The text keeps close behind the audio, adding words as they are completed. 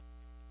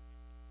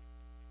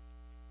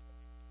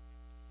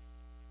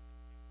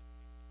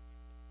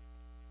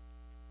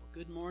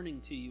Good morning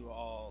to you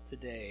all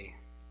today.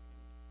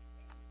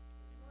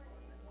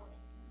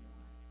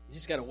 You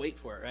just got to wait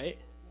for it, right?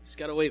 Just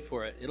got to wait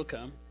for it. It'll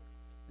come.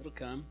 It'll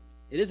come.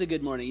 It is a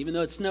good morning, even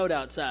though it snowed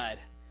outside.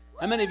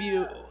 How many of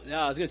you,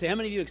 how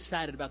many of you are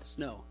excited about the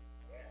snow?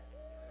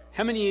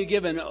 How many of you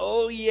give an,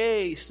 oh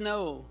yay,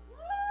 snow?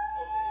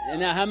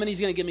 And now how many is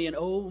going to give me an,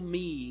 oh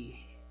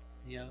me?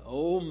 Yeah,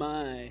 oh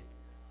my.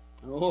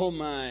 Oh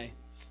my.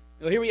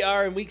 Well, here we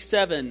are in week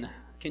 7.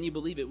 Can you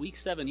believe it? Week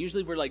 7.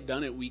 Usually we're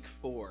done at week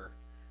 4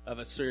 of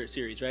a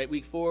series, right?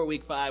 Week 4,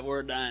 week 5,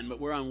 we're done. But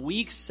we're on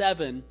week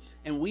 7,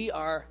 and we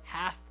are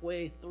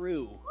halfway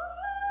through.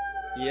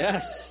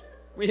 Yes,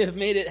 we have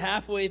made it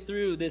halfway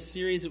through this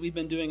series that we've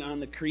been doing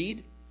on the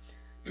Creed.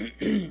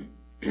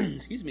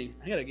 Excuse me.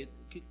 I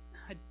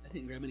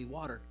didn't grab any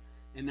water,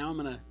 and now I'm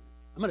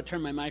gonna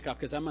turn my mic off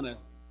because I'm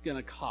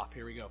gonna cough.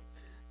 Here we go.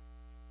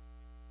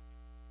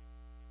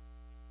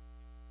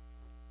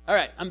 All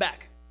right, I'm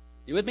back.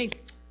 You with me?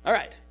 All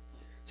right.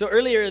 So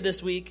earlier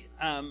this week,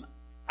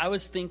 I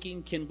was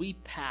thinking, can we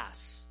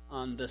pass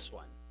on this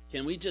one?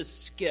 Can we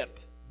just skip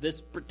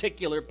this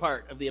particular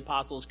part of the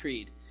Apostles'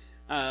 Creed?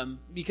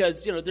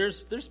 Because,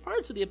 there's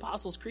parts of the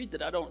Apostles' Creed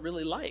that I don't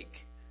really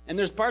like. And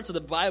there's parts of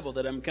the Bible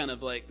that I'm kind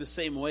of like the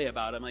same way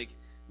about. I'm a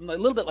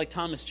little bit like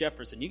Thomas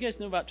Jefferson. You guys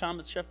know about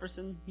Thomas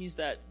Jefferson? He's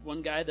that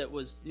one guy that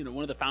was,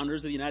 one of the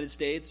founders of the United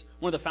States,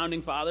 one of the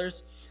founding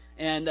fathers.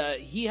 And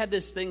he had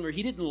this thing where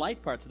he didn't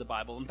like parts of the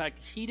Bible. In fact,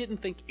 he didn't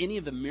think any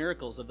of the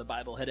miracles of the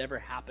Bible had ever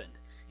happened.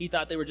 He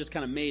thought they were just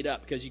kind of made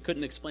up because you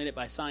couldn't explain it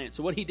by science.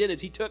 So what he did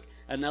is he took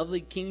another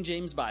King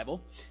James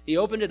Bible, he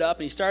opened it up,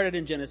 and he started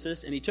in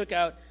Genesis, and he took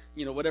out,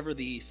 whatever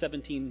the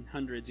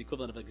 1700s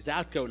equivalent of an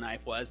X-Acto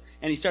knife was,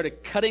 and he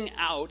started cutting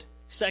out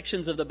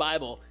sections of the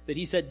Bible that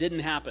he said didn't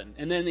happen.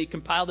 And then he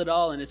compiled it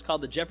all, and it's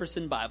called the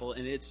Jefferson Bible,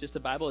 and it's just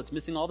a Bible that's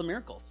missing all the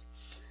miracles.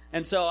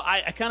 And so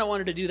I kind of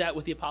wanted to do that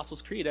with the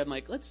Apostles' Creed. I'm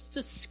like, let's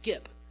just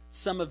skip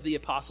some of the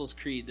Apostles'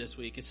 Creed this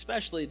week,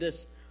 especially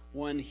this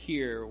one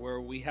here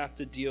where we have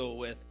to deal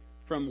with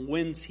from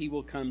whence he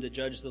will come to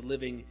judge the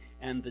living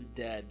and the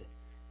dead.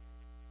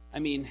 I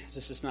mean,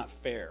 this is not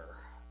fair.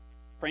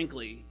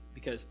 Frankly,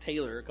 because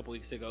Taylor, a couple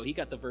weeks ago, he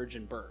got the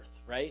virgin birth,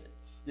 right?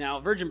 Now,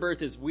 virgin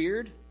birth is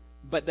weird,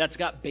 but that's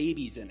got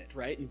babies in it,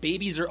 right? And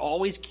babies are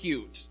always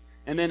cute.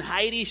 And then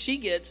Heidi, she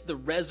gets the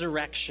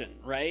resurrection,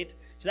 right?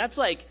 So that's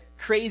like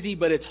crazy,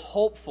 but it's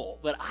hopeful.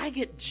 But I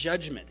get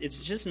judgment. It's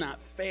just not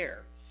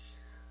fair.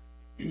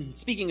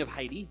 Speaking of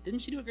Heidi, didn't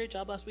she do a great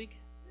job last week?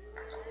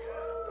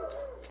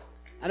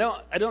 I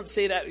don't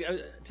say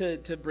that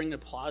to bring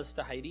applause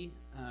to Heidi.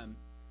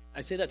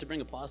 I say that to bring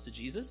applause to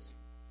Jesus.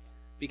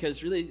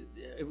 Because really,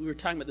 we were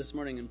talking about this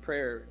morning in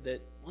prayer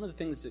that one of the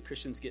things that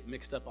Christians get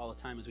mixed up all the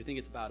time is we think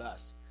it's about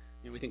us.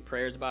 We think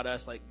prayer is about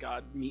us, like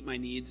God meet my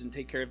needs and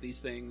take care of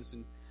these things.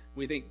 And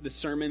we think the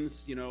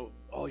sermons,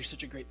 oh, you're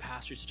such a great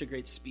pastor, you're such a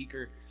great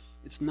speaker.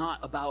 It's not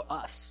about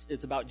us.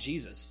 It's about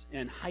Jesus.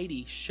 And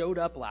Heidi showed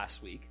up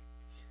last week.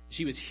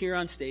 She was here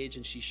on stage,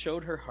 and she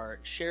showed her heart,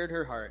 shared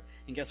her heart,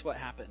 and guess what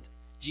happened?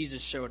 Jesus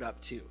showed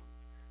up too.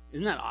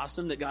 Isn't that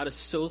awesome that God is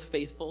so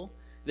faithful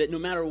that no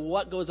matter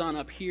what goes on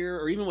up here,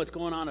 or even what's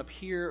going on up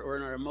here, or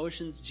in our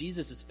emotions,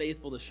 Jesus is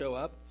faithful to show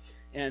up.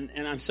 And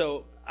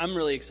I'm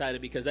really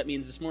excited because that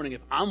means this morning,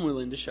 if I'm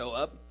willing to show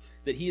up,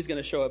 that he's going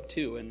to show up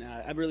too, and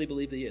I really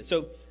believe that he is.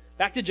 So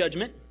back to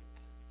judgment.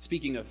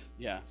 Speaking of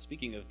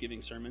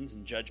giving sermons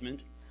and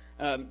judgment,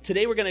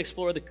 today we're going to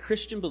explore the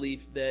Christian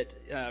belief that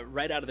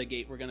right out of the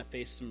gate we're going to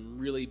face some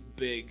really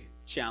big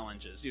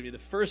challenges. The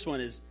first one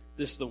is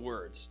the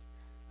words.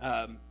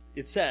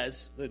 It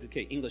says,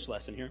 okay, English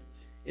lesson here.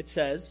 It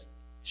says,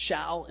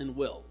 shall and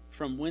will,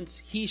 from whence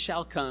he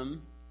shall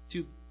come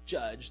to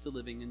judge the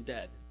living and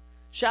dead.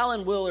 Shall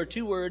and will are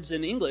two words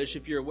in English,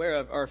 if you're aware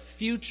of, are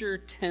future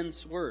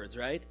tense words,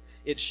 right?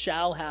 It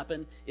shall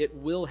happen, it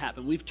will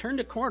happen. We've turned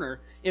a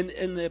corner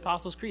in the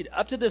Apostles' Creed.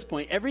 Up to this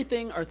point,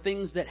 everything are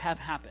things that have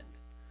happened.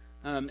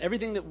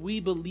 Everything that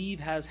we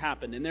believe has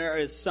happened. And there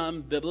is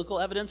some biblical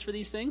evidence for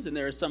these things, and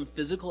there is some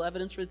physical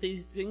evidence for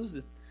these things.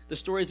 The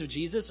stories of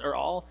Jesus are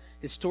all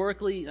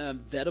historically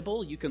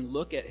vettable. You can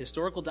look at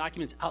historical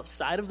documents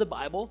outside of the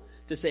Bible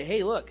to say,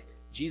 hey, look,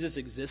 Jesus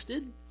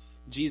existed.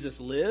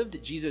 Jesus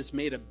lived. Jesus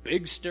made a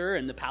big stir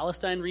in the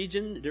Palestine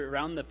region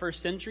around the 1st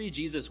century.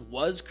 Jesus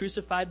was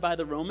crucified by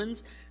the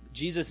Romans.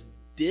 Jesus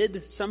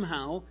did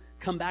somehow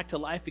come back to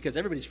life because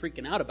everybody's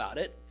freaking out about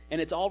it,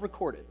 and it's all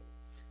recorded.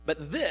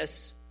 But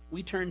this,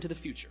 we turn to the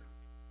future.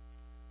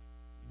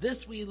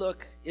 This we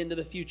look into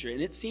the future,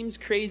 and it seems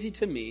crazy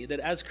to me that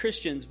as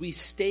Christians, we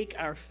stake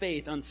our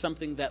faith on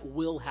something that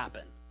will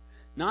happen.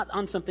 Not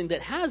on something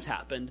that has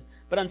happened,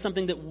 but on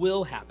something that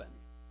will happen.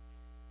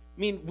 I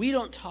mean, we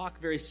don't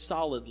talk very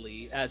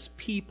solidly as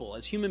people,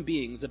 as human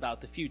beings, about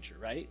the future,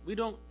 right? We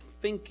don't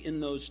think in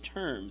those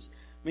terms.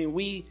 I mean,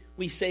 we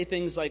say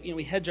things like,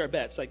 we hedge our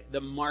bets, like the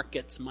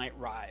markets might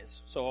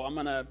rise. So I'm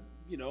gonna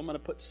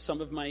put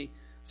some of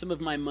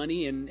my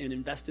money and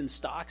invest in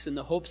stocks in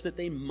the hopes that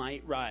they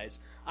might rise.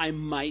 I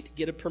might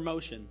get a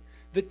promotion.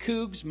 The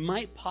Cougs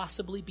might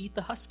possibly beat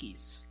the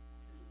Huskies.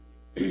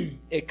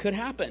 It could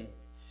happen.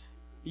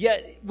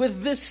 Yet,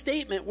 with this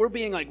statement, we're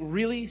being like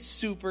really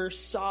super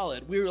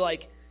solid. We were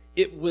like,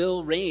 it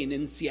will rain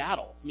in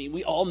Seattle. I mean,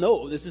 we all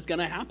know this is going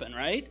to happen,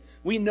 right?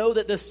 We know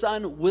that the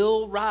sun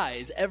will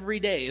rise every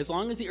day as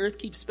long as the earth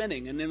keeps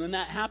spinning. And then when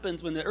that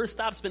happens, when the earth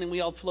stops spinning, we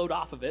all float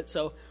off of it.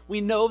 So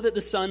we know that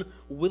the sun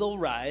will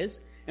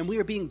rise. And we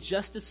are being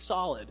just as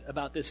solid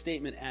about this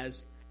statement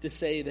as to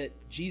say that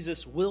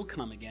Jesus will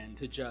come again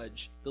to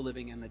judge the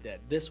living and the dead.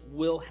 This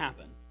will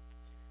happen.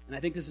 And I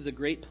think this is a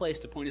great place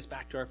to point us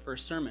back to our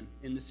first sermon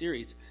in the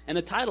series. And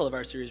the title of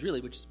our series,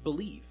 really, which is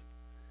Believe.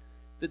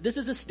 That this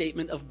is a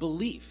statement of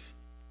belief.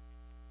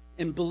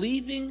 And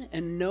believing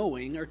and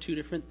knowing are two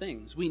different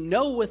things. We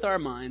know with our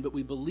mind, but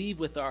we believe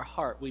with our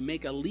heart. We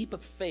make a leap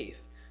of faith.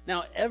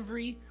 Now,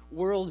 every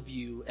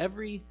worldview,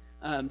 every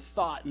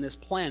thought in this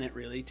planet,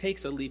 really,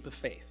 takes a leap of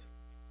faith.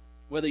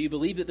 Whether you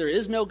believe that there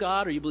is no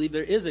God or you believe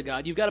there is a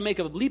God, you've got to make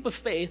a leap of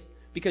faith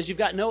because you've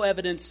got no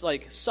evidence,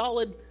 like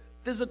solid,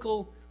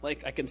 physical,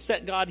 like I can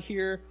set God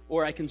here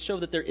or I can show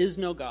that there is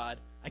no God.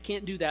 I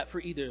can't do that for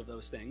either of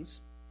those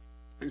things.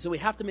 And so we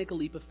have to make a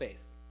leap of faith.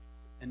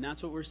 And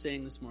that's what we're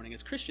saying this morning.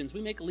 As Christians, we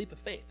make a leap of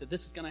faith that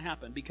this is going to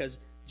happen because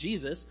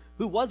Jesus,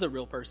 who was a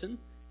real person,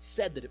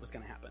 said that it was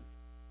going to happen.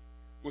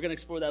 We're going to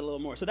explore that a little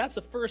more. So that's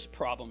the first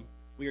problem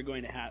we are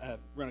going to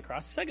run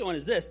across. The second one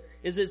is this,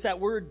 is that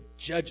word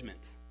judgment.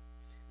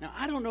 Now,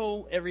 I don't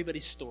know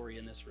everybody's story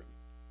in this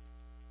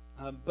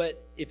room.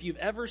 But if you've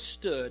ever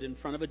stood in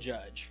front of a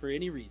judge for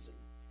any reason,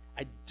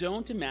 I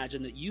don't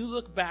imagine that you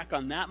look back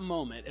on that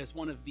moment as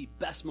one of the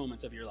best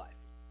moments of your life.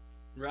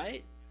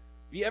 Right?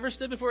 Have you ever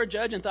stood before a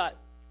judge and thought,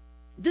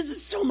 this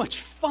is so much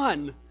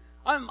fun.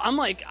 I'm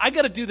like, I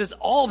got to do this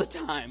all the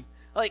time.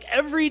 Like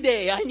every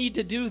day I need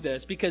to do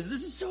this because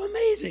this is so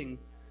amazing.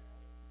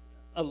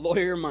 A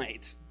lawyer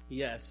might.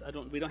 Yes,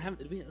 do we have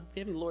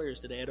any lawyers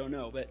today? I don't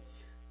know. But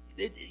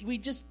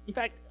in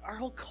fact, our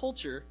whole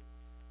culture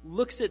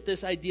looks at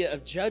this idea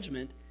of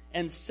judgment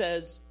and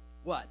says,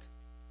 what?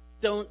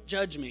 Don't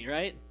judge me,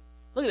 right?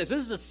 Look at this.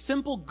 This is a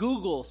simple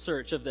Google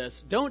search of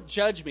this. Don't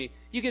judge me.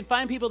 You can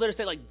find people that are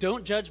saying, like,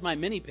 don't judge my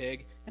mini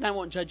pig, and I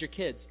won't judge your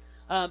kids.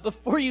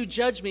 Before you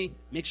judge me,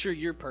 make sure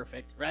you're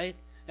perfect, right?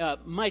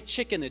 My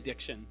chicken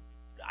addiction.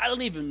 I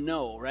don't even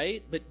know,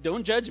 right? But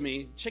don't judge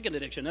me. Chicken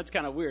addiction, that's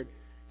kind of weird.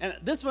 And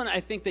this one,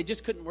 I think they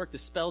just couldn't work the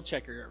spell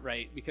checker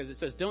right because it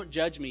says, don't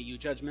judge me, you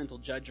judgmental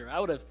judger. I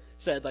would have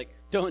said, like,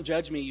 don't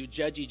judge me, you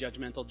judgy,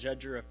 judgmental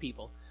judger of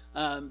people.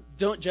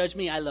 Don't judge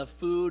me, I love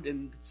food,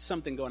 and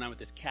something going on with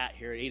this cat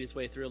here. He ate his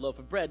way through a loaf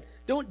of bread.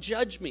 Don't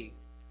judge me.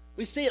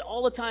 We say it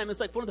all the time.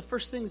 It's like one of the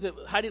first things that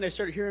Heidi and I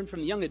started hearing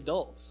from young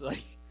adults.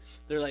 Like,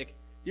 they're like,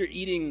 you're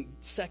eating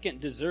second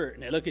dessert,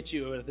 and they look at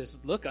you with this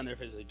look on their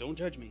face, like, don't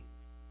judge me.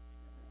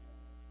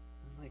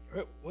 I'm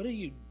like, what are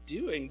you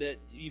doing that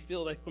you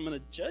feel like I'm going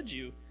to judge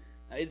you?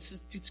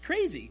 It's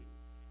crazy.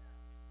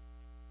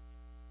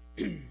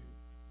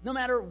 No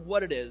matter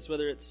what it is,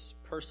 whether it's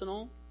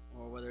personal,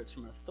 or whether it's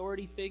from an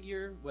authority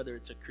figure, whether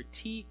it's a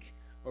critique,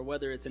 or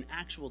whether it's an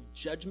actual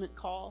judgment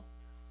call,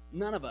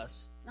 none of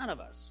us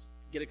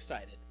get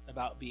excited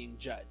about being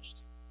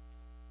judged.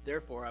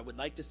 Therefore, I would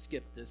like to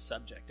skip this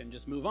subject and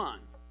just move on.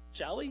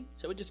 Shall we?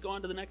 Shall we just go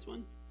on to the next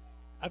one?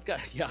 I've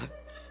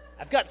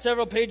got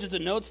several pages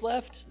of notes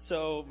left,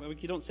 so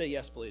if you don't say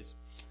yes, please.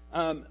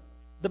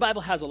 The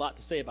Bible has a lot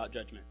to say about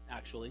judgment,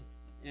 actually,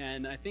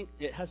 and I think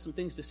it has some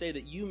things to say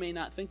that you may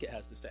not think it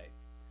has to say.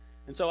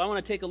 And so I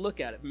want to take a look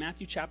at it.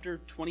 Matthew chapter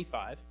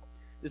 25.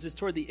 This is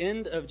toward the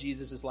end of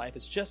Jesus' life.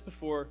 It's just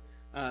before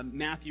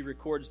Matthew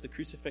records the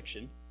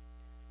crucifixion.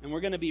 And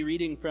we're going to be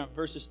reading from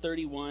verses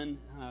 31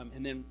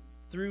 and then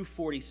through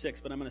 46,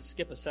 but I'm going to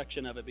skip a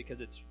section of it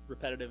because it's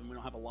repetitive and we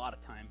don't have a lot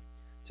of time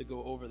to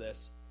go over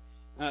this.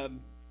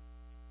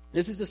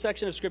 This is a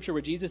section of Scripture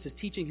where Jesus is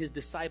teaching his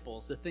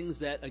disciples the things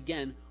that,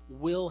 again,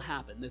 will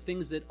happen, the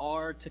things that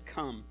are to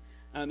come.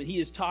 And he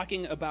is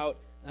talking about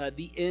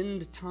the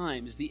end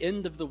times, the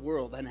end of the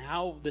world, and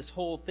how this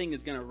whole thing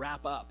is going to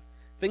wrap up.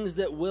 Things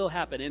that will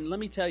happen. And let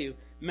me tell you,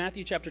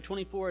 Matthew chapter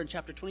 24 and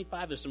chapter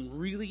 25, there's some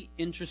really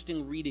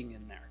interesting reading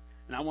in there.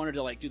 And I wanted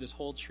to do this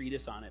whole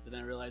treatise on it, but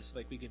then I realized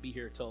we could be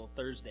here till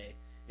Thursday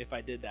if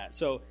I did that.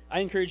 So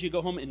I encourage you to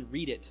go home and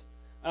read it.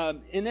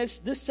 And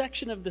this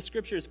section of the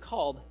Scripture is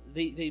called,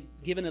 they've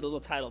given it a little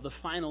title, the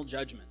final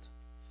judgment.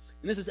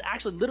 And this is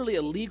actually literally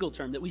a legal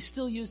term that we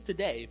still use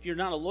today. If you're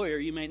not a lawyer,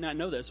 you might not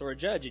know this, or a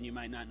judge, and you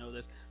might not know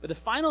this. But the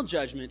final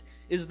judgment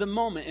is the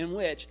moment in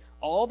which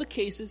all the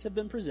cases have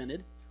been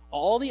presented,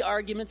 all the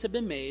arguments have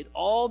been made,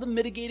 all the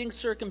mitigating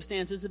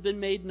circumstances have been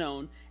made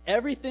known,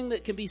 everything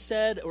that can be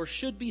said or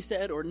should be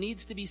said or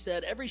needs to be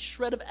said, every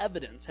shred of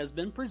evidence has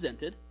been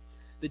presented.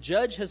 The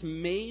judge has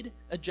made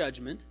a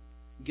judgment,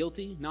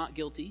 guilty, not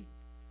guilty,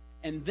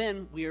 and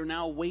then we are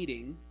now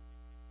waiting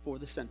for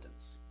the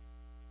sentence.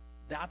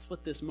 That's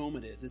what this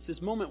moment is. It's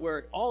this moment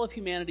where all of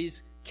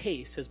humanity's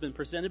case has been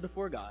presented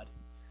before God,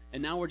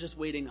 and now we're just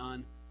waiting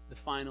on the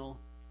final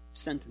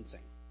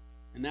sentencing.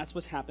 And that's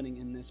what's happening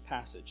in this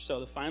passage. So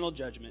the final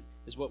judgment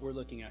is what we're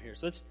looking at here.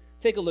 So let's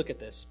take a look at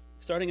this,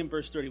 starting in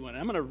verse 31.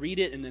 I'm going to read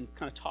it and then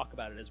kind of talk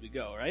about it as we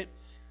go, all right?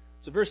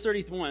 So verse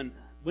 31,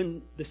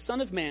 when the Son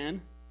of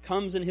Man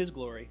comes in his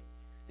glory,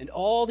 and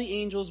all the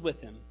angels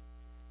with him,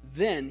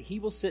 then he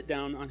will sit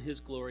down on his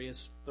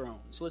glorious throne.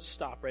 So let's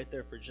stop right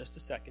there for just a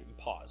second and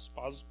pause.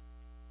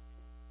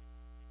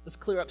 Let's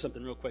clear up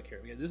something real quick here.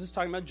 This is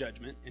talking about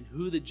judgment and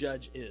who the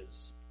judge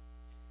is.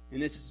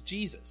 And this is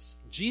Jesus.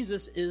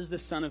 Jesus is the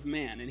Son of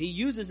Man. And he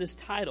uses this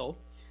title.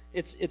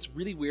 It's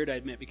really weird, I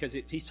admit, because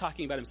he's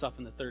talking about himself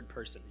in the third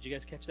person. Did you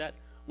guys catch that?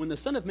 When the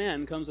Son of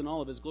Man comes in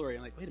all of his glory,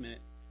 I'm like, wait a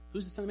minute.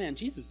 Who's the Son of Man?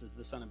 Jesus is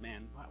the Son of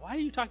Man. Why are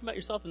you talking about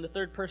yourself in the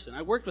third person?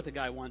 I worked with a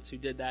guy once who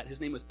did that.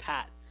 His name was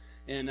Pat.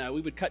 And we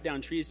would cut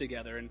down trees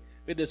together. And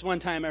we had this one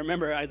time, I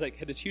remember, I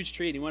had this huge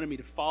tree, and he wanted me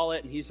to fall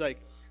it. And he's like,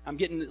 I'm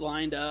getting it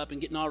lined up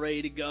and getting all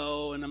ready to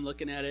go. And I'm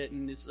looking at it.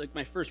 And it's like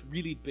my first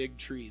really big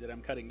tree that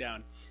I'm cutting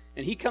down.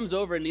 And he comes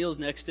over and kneels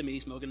next to me,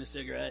 smoking a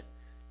cigarette.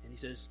 And he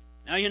says,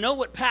 now you know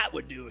what Pat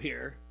would do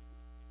here.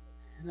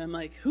 And I'm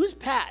like, who's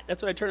Pat?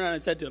 That's what I turned around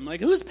and said to him. I'm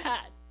like, who's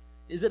Pat?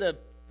 Is it a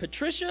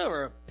Patricia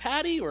or a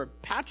Patty or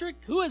Patrick?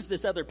 Who is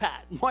this other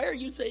Pat? Why are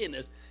you saying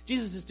this?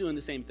 Jesus is doing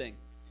the same thing.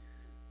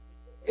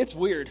 It's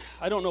weird.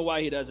 I don't know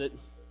why he does it.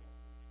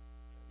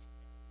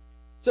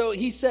 So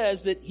he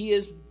says that he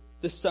is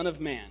the Son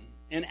of Man.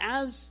 And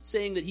as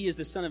saying that he is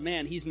the Son of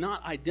Man, he's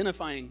not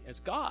identifying as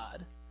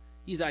God.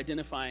 He's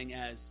identifying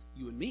as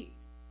you and me.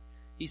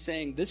 He's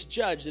saying this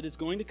judge that is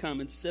going to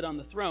come and sit on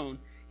the throne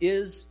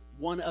is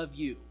one of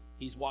you.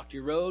 He's walked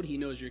your road. He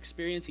knows your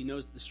experience. He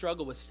knows the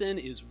struggle with sin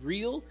is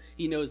real.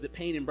 He knows that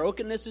pain and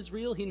brokenness is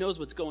real. He knows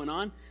what's going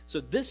on. So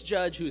this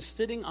judge who is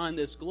sitting on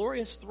this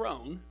glorious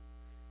throne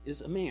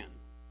is a man.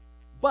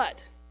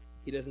 But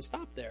he doesn't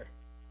stop there.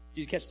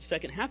 You catch the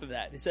second half of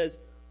that. It says,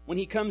 when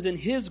he comes in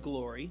his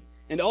glory,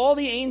 and all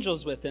the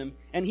angels with him,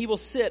 and he will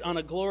sit on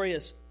a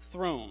glorious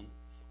throne.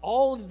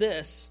 All of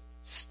this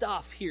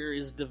stuff here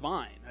is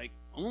divine. Like,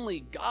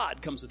 only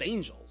God comes with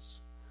angels.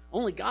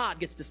 Only God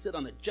gets to sit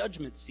on the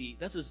judgment seat.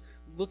 This is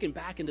looking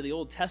back into the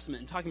Old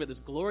Testament and talking about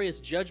this glorious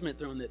judgment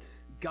throne that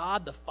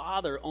God the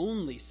Father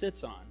only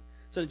sits on.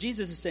 So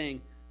Jesus is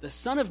saying, the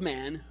Son of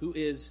Man, who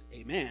is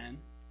a man,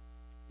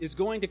 is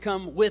going to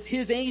come with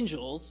his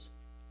angels,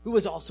 who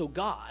is also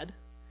God,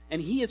 and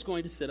he is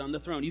going to sit on the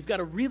throne. You've got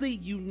a really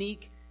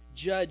unique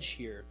judge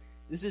here.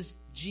 This is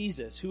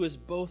Jesus, who is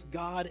both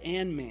God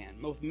and man,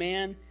 both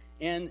man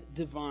and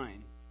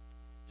divine.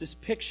 It's this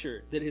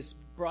picture that is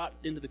brought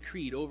into the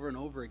creed over and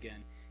over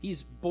again.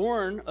 He's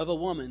born of a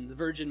woman, the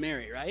Virgin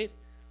Mary, right?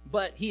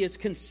 But he is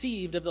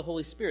conceived of the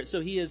Holy Spirit.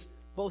 So he is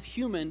both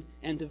human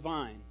and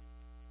divine.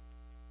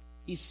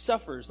 He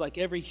suffers like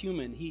every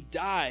human. He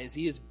dies.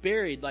 He is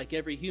buried like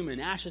every human,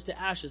 ashes to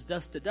ashes,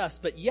 dust to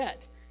dust. But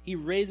yet, he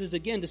raises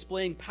again,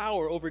 displaying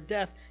power over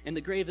death and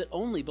the grave that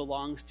only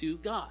belongs to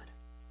God.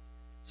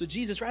 So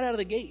Jesus, right out of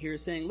the gate here,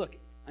 is saying, look,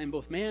 I am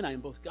both man, I am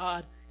both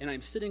God, and I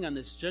am sitting on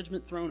this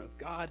judgment throne of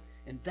God,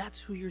 and that's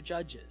who your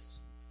judge is.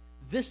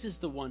 This is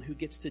the one who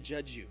gets to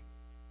judge you.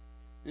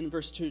 In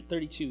verse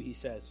 32, he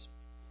says,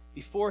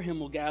 before him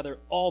will gather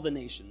all the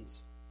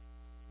nations,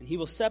 and he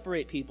will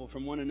separate people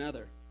from one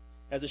another,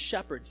 as a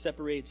shepherd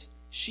separates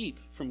sheep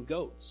from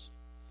goats.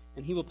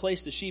 And he will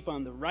place the sheep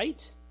on the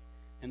right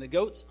and the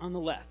goats on the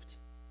left.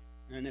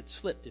 And it's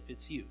flipped if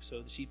it's you.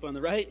 So the sheep on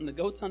the right and the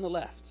goats on the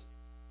left.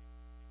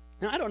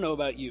 Now, I don't know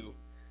about you,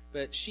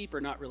 but sheep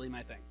are not really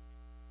my thing.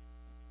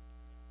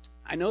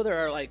 I know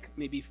there are like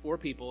maybe 4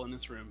 people in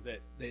this room that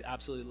they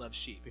absolutely love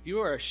sheep. If you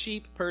are a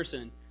sheep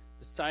person,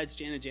 besides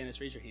Jan and Janice,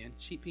 raise your hand.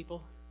 Sheep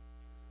people?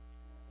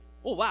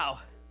 Oh, wow.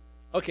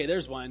 Okay,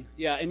 there's one.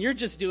 Yeah, and you're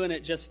just doing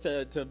it just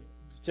to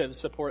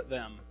support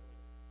them.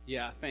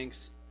 Yeah,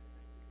 thanks.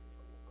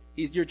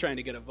 You're trying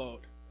to get a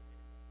vote.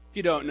 If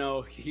you don't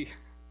know, keep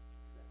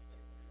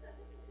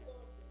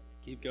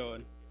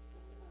going.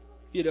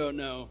 If you don't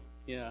know,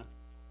 yeah.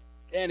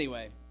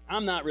 Anyway,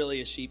 I'm not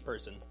really a sheep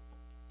person.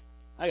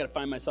 I got to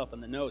find myself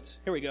in the notes.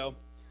 Here we go.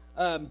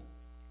 Jan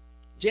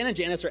and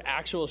Janice are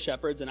actual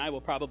shepherds, and I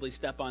will probably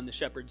step on the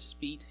shepherd's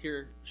feet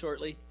here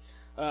shortly.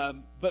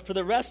 But for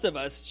the rest of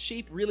us,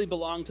 sheep really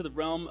belong to the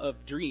realm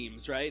of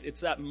dreams, right?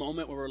 It's that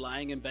moment where we're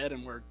lying in bed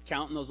and we're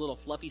counting those little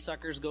fluffy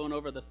suckers going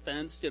over the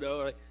fence,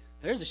 like,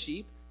 there's a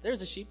sheep,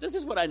 there's a sheep. This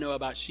is what I know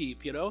about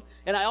sheep,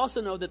 And I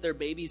also know that their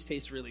babies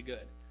taste really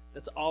good.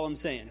 That's all I'm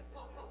saying.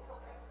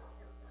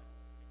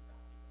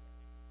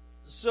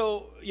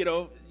 So,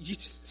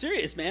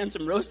 serious, man,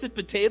 some roasted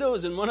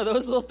potatoes and one of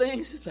those little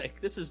things. It's like,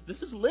 this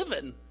is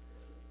living.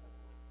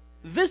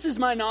 This is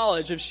my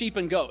knowledge of sheep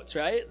and goats,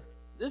 right?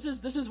 This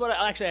is what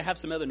I have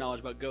some other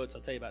knowledge about goats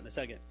I'll tell you about in a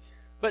second.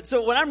 But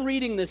so when I'm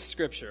reading this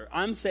scripture,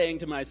 I'm saying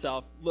to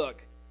myself,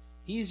 look,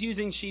 he's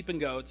using sheep and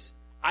goats.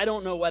 I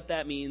don't know what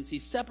that means.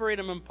 He's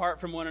separating them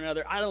apart from one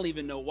another. I don't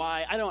even know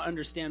why. I don't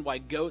understand why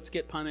goats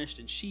get punished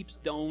and sheep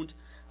don't.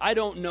 I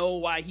don't know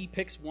why he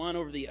picks one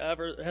over the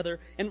other.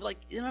 And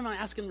I'm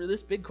asking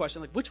this big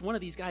question, which one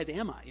of these guys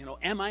am I?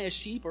 Am I a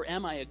sheep or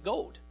am I a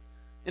goat?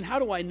 And how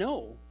do I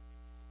know?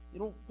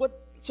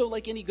 So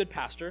like any good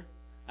pastor,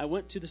 I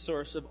went to the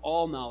source of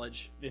all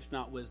knowledge, if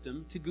not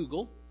wisdom, to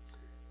Google.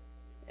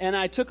 And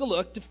I took a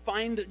look to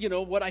find,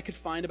 what I could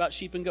find about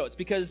sheep and goats.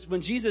 Because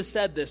when Jesus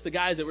said this, the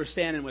guys that were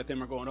standing with him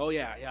were going, oh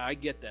yeah, I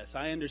get this.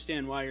 I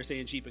understand why you're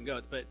saying sheep and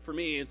goats. But for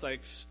me, it's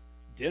like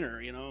dinner,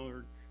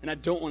 and I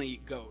don't want to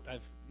eat goat.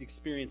 I've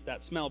experienced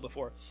that smell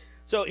before.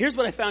 So here's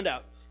what I found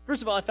out.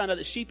 First of all, I found out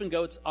that sheep and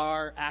goats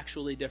are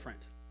actually different.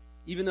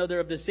 Even though they're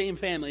of the same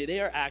family,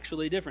 they are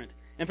actually different.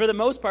 And for the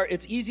most part,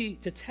 it's easy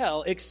to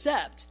tell,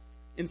 except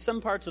in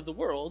some parts of the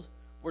world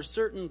where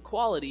certain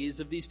qualities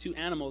of these two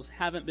animals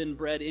haven't been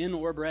bred in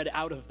or bred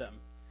out of them.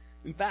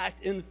 In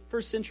fact, in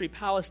first century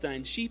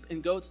Palestine, sheep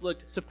and goats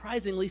looked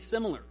surprisingly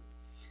similar.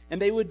 And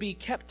they would be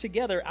kept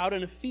together out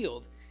in a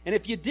field. And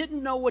if you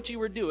didn't know what you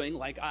were doing,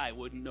 like I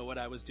wouldn't know what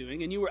I was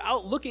doing, and you were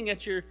out looking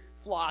at your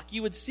flock,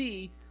 you would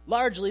see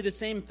largely the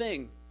same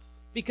thing.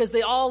 Because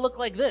they all look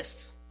like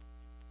this.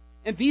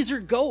 And these are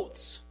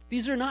goats.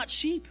 These are not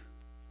sheep.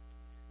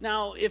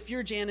 Now, if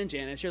you're Jan and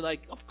Janice, you're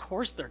like, of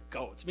course they're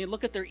goats. I mean,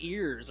 look at their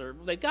ears. Or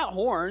they've got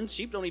horns.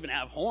 Sheep don't even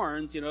have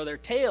horns. Their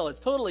tail is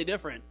totally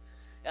different.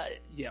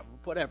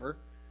 Whatever.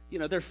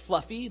 They're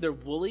fluffy. They're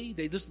woolly.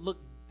 They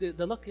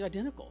look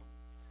identical.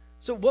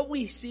 So what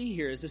we see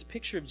here is this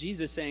picture of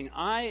Jesus saying,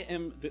 I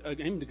am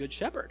the good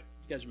shepherd.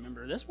 You guys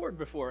remember this word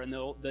before in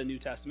the New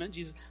Testament.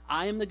 Jesus,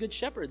 I am the good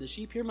shepherd. The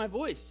sheep hear my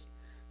voice.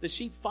 The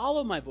sheep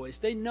follow my voice.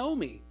 They know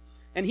me.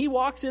 And he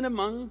walks in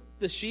among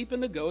the sheep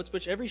and the goats,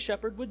 which every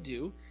shepherd would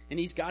do, and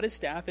he's got his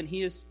staff, and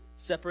he is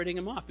separating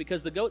them off,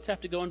 because the goats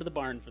have to go into the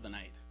barn for the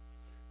night,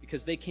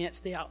 because they can't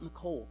stay out in the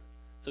cold.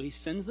 So he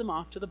sends them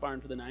off to the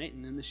barn for the night,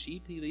 and then the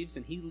sheep he leaves,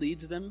 and he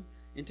leads them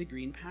into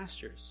green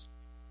pastures.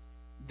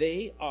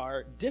 They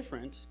are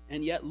different,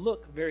 and yet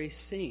look very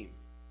same.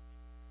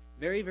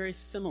 Very, very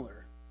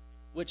similar,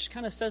 which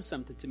kind of says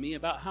something to me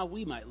about how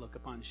we might look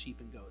upon sheep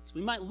and goats.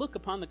 We might look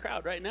upon the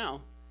crowd right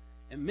now,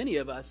 and many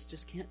of us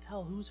just can't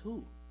tell who's who.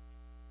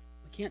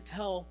 We can't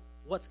tell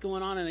what's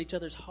going on in each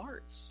other's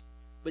hearts.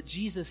 But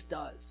Jesus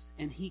does,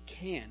 and he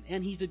can.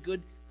 And he's a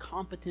good,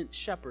 competent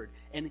shepherd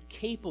and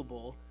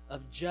capable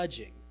of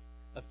judging,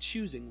 of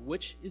choosing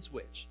which is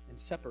which and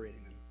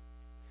separating them.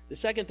 The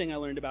second thing I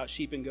learned about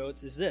sheep and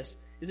goats is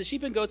that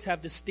sheep and goats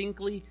have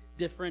distinctly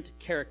different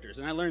characters.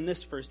 And I learned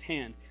this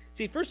firsthand.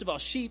 See, first of all,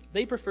 sheep,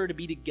 they prefer to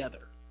be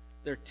together.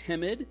 They're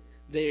timid.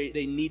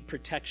 They need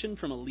protection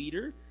from a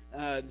leader.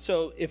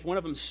 So if one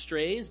of them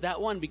strays, that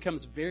one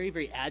becomes very,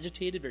 very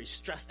agitated, very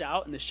stressed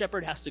out, and the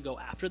shepherd has to go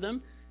after them.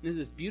 And there's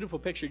this beautiful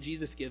picture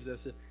Jesus gives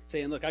us,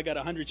 saying, look, I got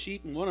 100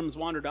 sheep, and one of them's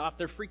wandered off.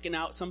 They're freaking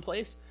out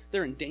someplace.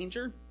 They're in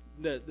danger.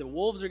 The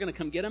wolves are going to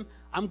come get them.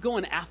 I'm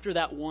going after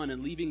that one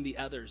and leaving the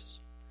others.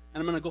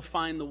 And I'm going to go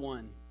find the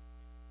one.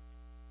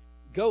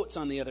 Goats,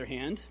 on the other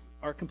hand,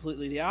 are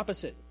completely the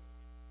opposite.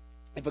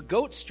 If a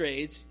goat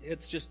strays,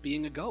 it's just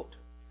being a goat.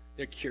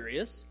 They're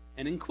curious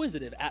and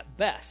inquisitive at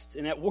best,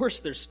 and at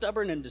worst, they're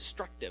stubborn and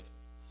destructive.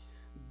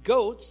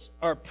 Goats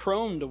are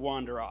prone to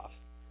wander off.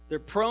 They're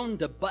prone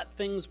to butt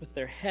things with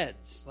their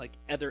heads, like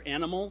other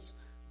animals,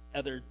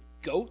 other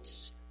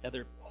goats,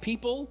 other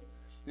people,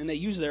 and they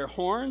use their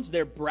horns.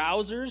 They're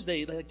browsers.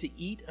 They like to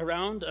eat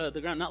around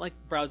the ground, not like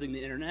browsing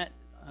the internet.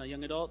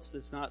 Young adults,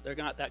 they're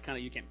not that kind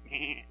of, you can't,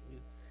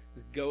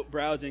 this goat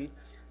browsing.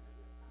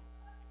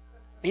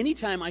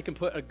 Anytime I can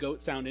put a goat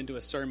sound into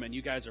a sermon,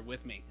 you guys are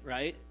with me,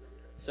 right?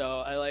 So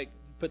I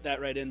put that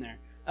right in there.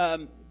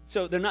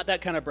 So they're not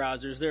that kind of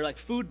browsers. They're like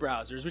food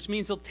browsers, which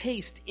means they'll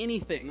taste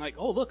anything. Like,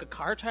 oh, look, a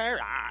car tire,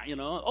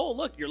 oh,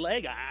 look, your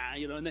leg,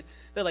 and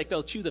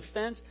they'll chew the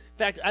fence. In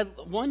fact,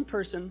 one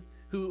person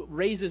who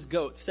raises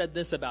goats said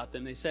this about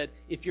them. They said,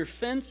 if your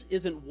fence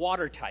isn't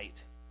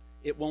watertight,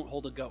 it won't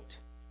hold a goat.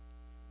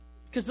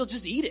 Because they'll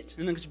just eat it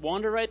and then just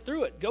wander right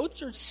through it.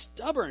 Goats are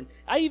stubborn.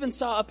 I even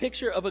saw a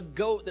picture of a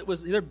goat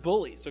they're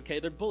bullies, okay?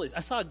 They're bullies. I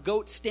saw a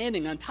goat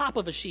standing on top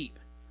of a sheep.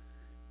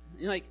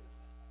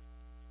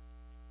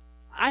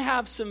 I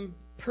have some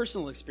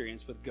personal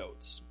experience with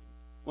goats.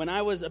 When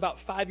I was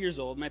about 5 years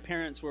old, my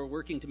parents were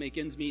working to make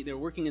ends meet. They were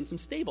working in some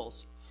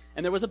stables.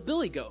 And there was a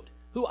billy goat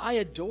who I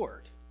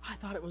adored. I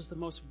thought it was the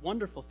most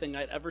wonderful thing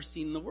I'd ever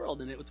seen in the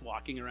world. And it was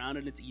walking around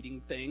and it's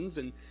eating things.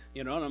 And,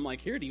 and I'm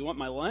like, here, do you want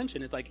my lunch?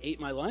 And it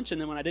ate my lunch.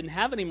 And then when I didn't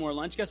have any more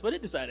lunch, guess what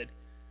it decided?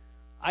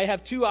 I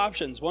have two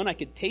options. One, I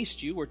could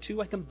taste you, or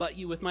two, I can butt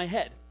you with my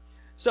head.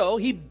 So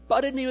he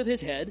butted me with his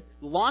head,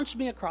 launched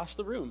me across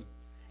the room.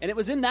 And it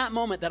was in that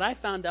moment that I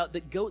found out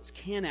that goats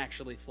can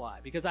actually fly,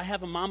 because I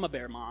have a mama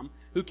bear mom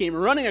who came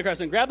running across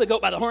and grabbed the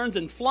goat by the horns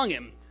and flung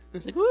him. And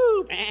it's like,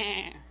 woo!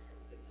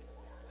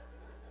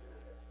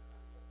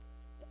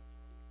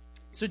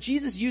 So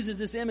Jesus uses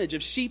this image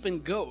of sheep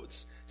and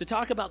goats to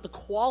talk about the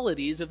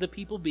qualities of the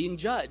people being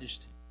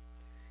judged.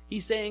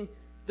 He's saying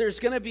there's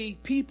going to be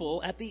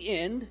people at the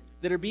end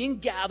that are being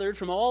gathered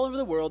from all over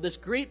the world, this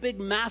great big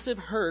massive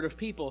herd of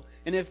people.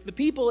 And if the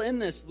people in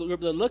this, they're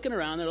looking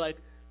around, they're like,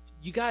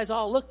 you guys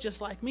all look just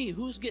like me.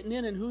 Who's getting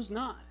in and who's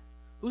not?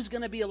 Who's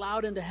going to be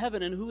allowed into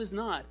heaven and who is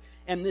not?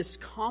 And this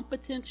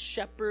competent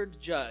shepherd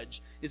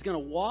judge is going to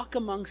walk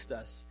amongst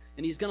us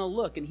and he's going to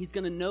look, and he's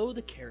going to know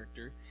the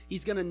character.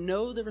 He's going to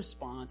know the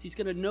response. He's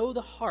going to know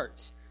the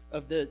hearts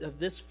of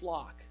this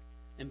flock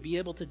and be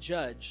able to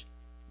judge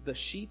the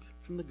sheep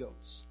from the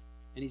goats.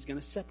 And he's going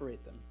to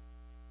separate them.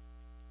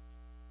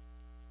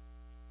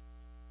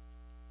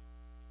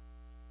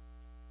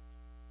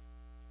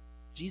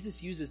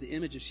 Jesus uses the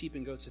image of sheep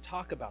and goats to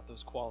talk about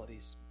those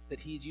qualities that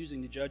he's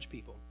using to judge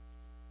people.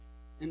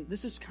 And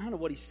this is kind of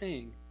what he's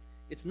saying.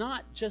 It's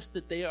not just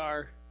that they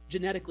are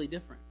genetically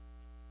different,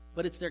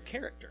 but it's their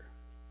character.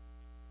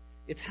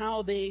 It's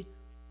how they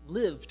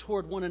live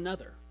toward one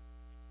another.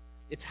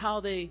 It's how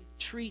they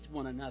treat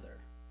one another.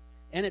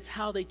 And it's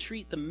how they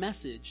treat the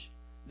message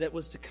that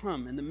was to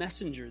come and the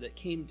messenger that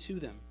came to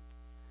them.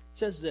 It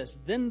says this,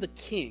 then the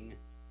king.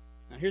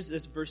 Now here's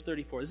this verse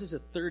 34. This is a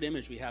third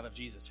image we have of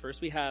Jesus.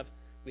 First we have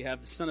the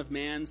Son of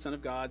Man, Son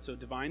of God, so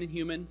divine and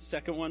human.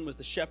 Second one was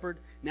the shepherd.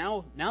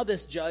 Now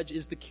this judge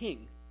is the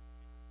king,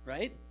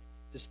 right?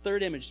 It's this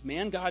third image,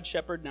 man, God,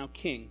 shepherd, now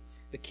king.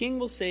 The king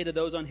will say to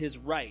those on his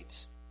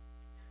right,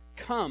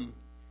 come,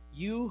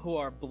 you who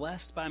are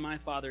blessed by my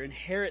Father,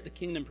 inherit the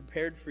kingdom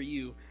prepared for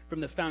you from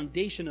the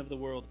foundation of the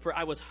world. For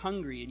I was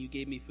hungry, and you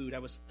gave me food. I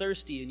was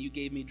thirsty, and you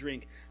gave me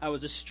drink. I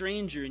was a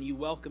stranger, and you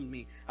welcomed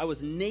me. I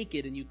was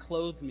naked, and you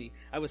clothed me.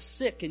 I was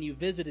sick, and you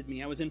visited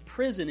me. I was in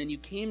prison, and you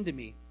came to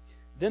me.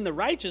 Then the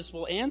righteous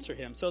will answer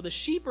him. So the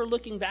sheep are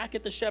looking back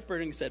at the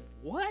shepherd and said,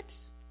 what?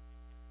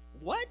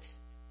 What?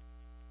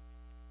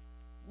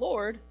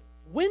 Lord,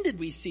 when did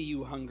we see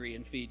you hungry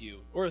and feed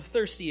you, or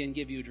thirsty and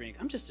give you drink?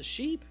 I'm just a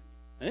sheep.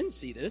 I didn't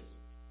see this.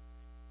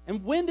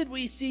 And when did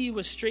we see you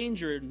a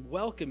stranger and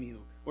welcome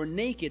you, or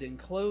naked and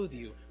clothe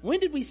you?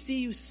 When did we see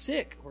you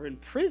sick or in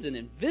prison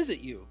and visit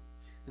you?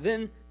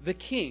 Then the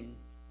king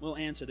will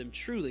answer them,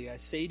 truly I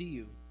say to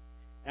you,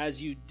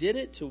 as you did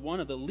it to one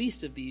of the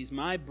least of these,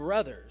 my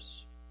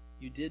brothers,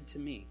 you did to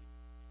me.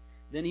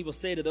 Then he will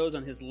say to those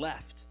on his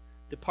left,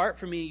 depart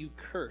from me, you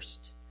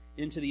cursed,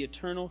 into the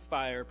eternal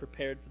fire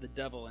prepared for the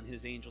devil and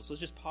his angels. So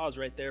let's just pause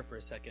right there for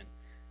a second.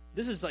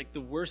 This is like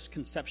the worst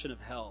conception of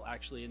hell,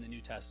 actually, in the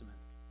New Testament.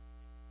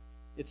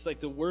 It's like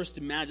the worst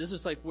This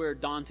is like where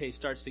Dante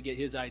starts to get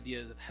his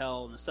ideas of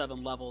hell and the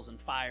 7 levels and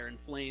fire and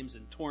flames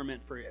and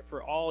torment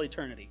for all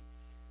eternity.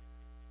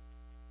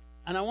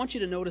 And I want you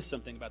to notice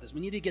something about this.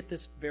 We need to get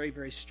this very,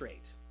 very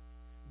straight.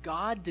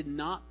 God did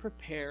not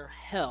prepare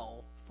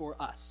hell for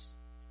us.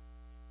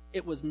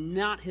 It was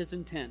not his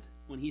intent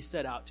when he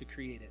set out to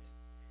create it.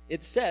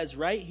 It says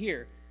right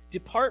here,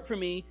 depart from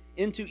me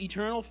into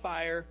eternal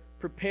fire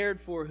prepared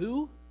for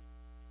who?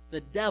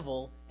 The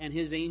devil and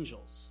his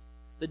angels.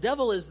 The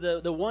devil is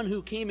the one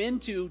who came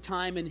into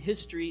time and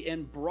history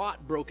and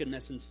brought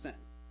brokenness and sin.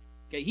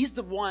 Okay, he's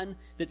the one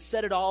that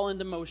set it all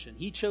into motion.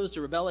 He chose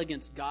to rebel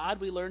against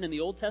God, we learn in the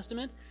Old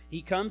Testament.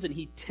 He comes and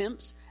he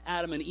tempts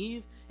Adam and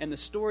Eve, and the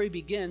story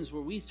begins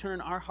where we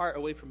turn our heart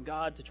away from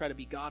God to try to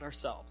be God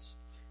ourselves.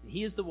 And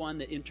he is the one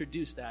that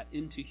introduced that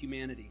into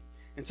humanity.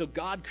 And so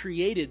God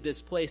created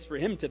this place for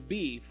him to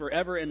be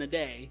forever and a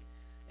day,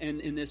 and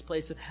in this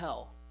place of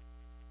hell.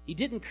 He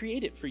didn't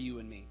create it for you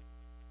and me.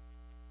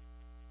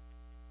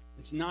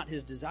 It's not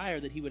his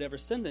desire that he would ever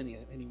send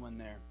anyone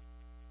there.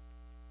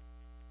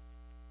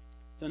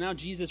 So now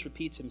Jesus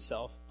repeats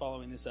himself,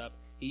 following this up.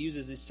 He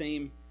uses the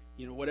same,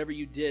 whatever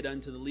you did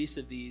unto the least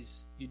of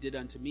these, you did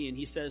unto me. And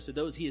he says to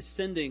those he is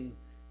sending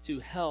to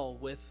hell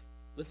with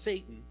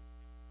Satan,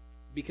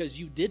 because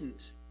you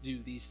didn't do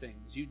these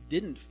things. You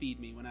didn't feed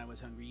me when I was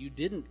hungry. You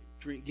didn't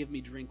give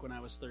me drink when I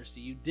was thirsty.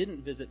 You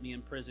didn't visit me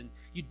in prison.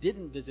 You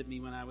didn't visit me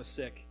when I was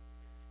sick.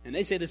 And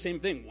they say the same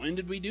thing. When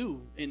did we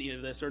do any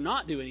of this or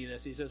not do any of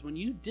this? He says, when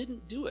you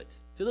didn't do it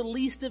to the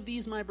least of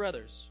these, my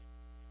brothers,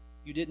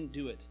 you didn't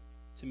do it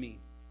to me.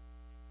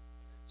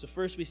 So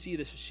first we see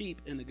the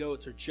sheep and the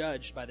goats are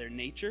judged by their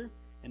nature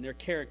and their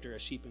character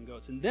as sheep and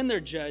goats. And then they're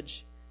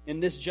judged, in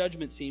this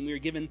judgment scene, we are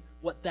given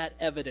what that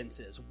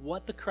evidence is,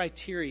 what the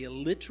criteria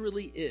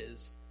literally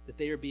is that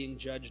they are being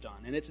judged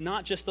on. And it's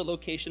not just the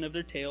location of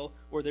their tail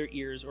or their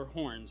ears or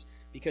horns,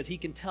 because he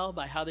can tell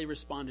by how they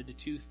responded to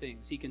 2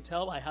 things. He can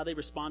tell by how they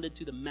responded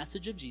to the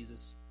message of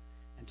Jesus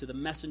and to the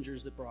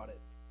messengers that brought it.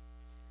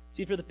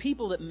 See, for the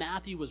people that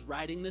Matthew was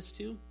writing this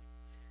to,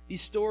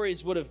 these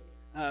stories would have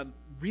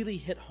really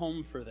hit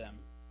home for them,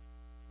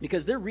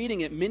 because they're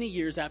reading it many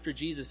years after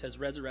Jesus has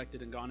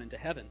resurrected and gone into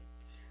heaven.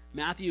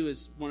 Matthew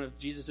is one of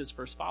Jesus'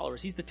 first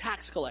followers. He's the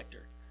tax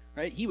collector,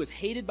 right? He was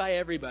hated by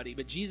everybody,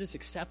 but Jesus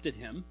accepted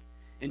him,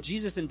 and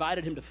Jesus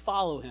invited him to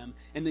follow him,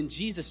 and then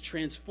Jesus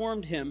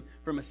transformed him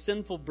from a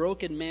sinful,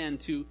 broken man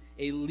to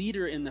a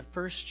leader in the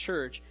first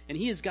church, and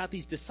he has got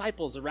these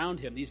disciples around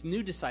him, these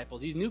new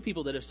disciples, these new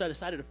people that have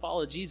decided to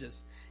follow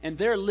Jesus, and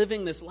they're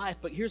living this life.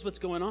 But here's what's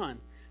going on.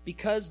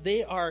 Because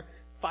they are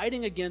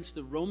fighting against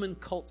the Roman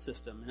cult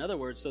system. In other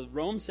words, so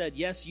Rome said,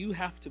 yes, you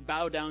have to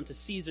bow down to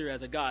Caesar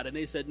as a god. And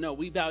they said, no,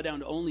 we bow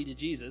down only to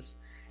Jesus.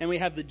 And we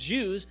have the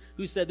Jews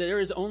who said that there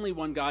is only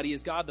one God. He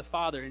is God the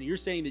Father. And you're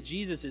saying that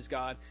Jesus is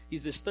God.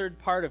 He's this third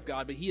part of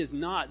God, but he is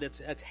not.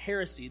 That's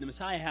heresy. The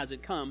Messiah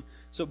hasn't come.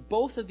 So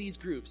both of these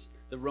groups,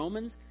 the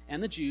Romans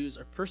and the Jews,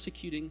 are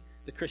persecuting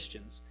the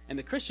Christians. And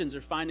the Christians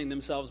are finding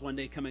themselves one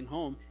day coming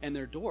home, and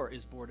their door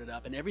is boarded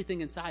up, and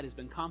everything inside has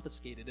been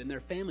confiscated, and their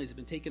families have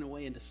been taken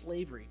away into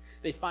slavery.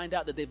 They find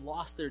out that they've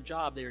lost their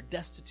job. They are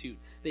destitute.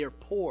 They are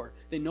poor.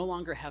 They no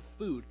longer have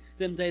food.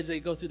 Then they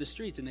go through the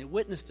streets, and they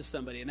witness to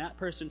somebody, and that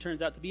person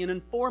turns out to be an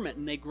informant,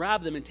 and they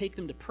grab them and take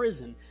them to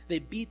prison. They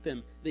beat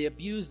them. They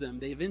abuse them.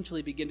 They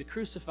eventually begin to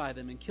crucify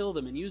them and kill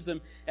them and use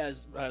them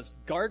as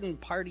garden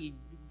party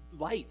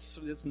lights.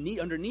 It's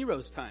under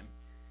Nero's time.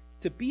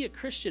 To be a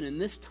Christian in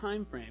this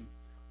time frame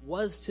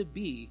was to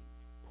be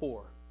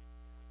poor,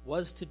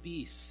 was to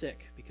be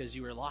sick because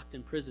you were locked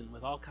in prison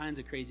with all kinds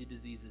of crazy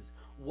diseases,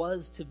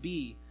 was to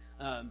be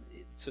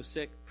so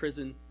sick,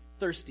 prison,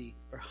 thirsty,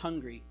 or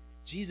hungry.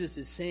 Jesus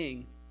is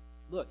saying,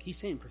 look, he's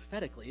saying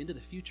prophetically into the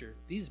future,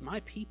 these are my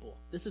people.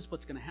 This is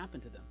what's going to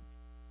happen to them.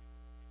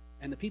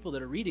 And the people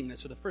that are reading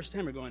this for the first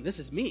time are going, this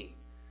is me.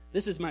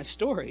 This is my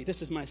story.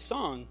 This is my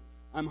song.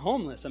 I'm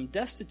homeless. I'm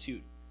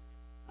destitute.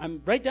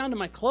 I'm right down to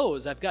my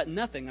clothes. I've got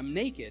nothing. I'm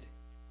naked.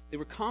 They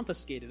were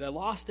confiscated. I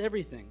lost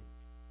everything.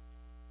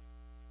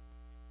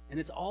 And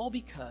it's all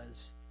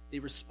because they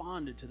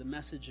responded to the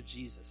message of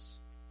Jesus.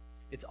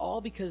 It's all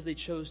because they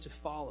chose to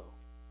follow.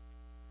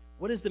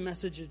 What is the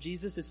message of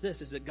Jesus? It's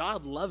this, is that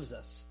God loves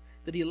us,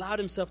 that he allowed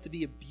himself to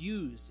be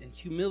abused and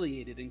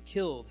humiliated and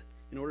killed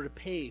in order to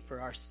pay for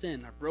our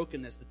sin, our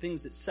brokenness, the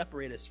things that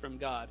separate us from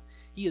God.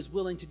 He is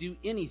willing to do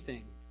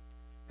anything.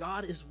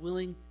 God is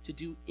willing to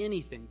do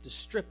anything to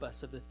strip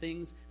us of the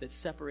things that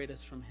separate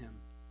us from him.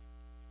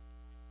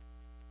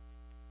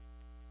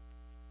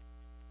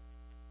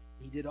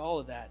 He did all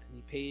of that, and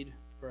he paid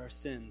for our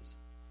sins.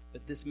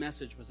 But this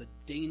message was a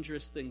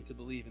dangerous thing to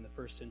believe in the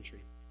first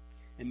century.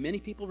 And many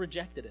people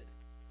rejected it.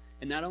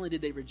 And not only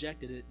did they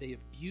reject it, they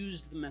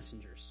abused the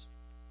messengers.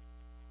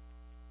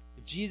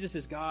 If Jesus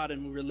is God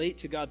and we relate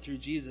to God through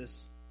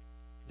Jesus,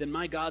 then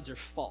my gods are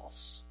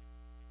false.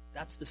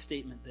 That's the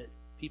statement that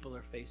people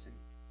are facing.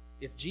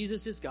 If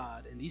Jesus is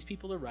God and these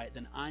people are right,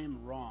 then I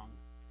am wrong.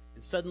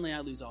 And suddenly I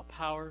lose all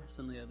power,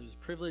 suddenly I lose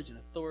privilege and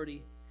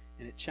authority,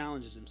 and it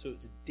challenges him. So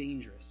it's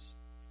dangerous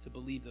to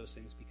believe those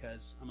things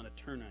because I'm going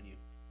to turn on you.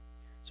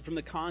 So from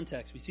the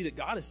context, we see that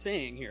God is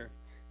saying here,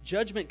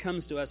 judgment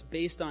comes to us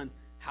based on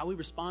how we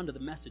respond to the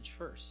message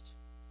first.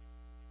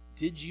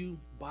 Did you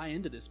buy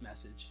into this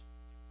message?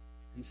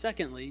 And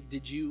secondly,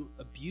 did you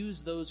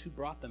abuse those who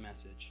brought the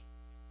message?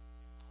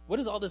 What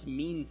does all this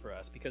mean for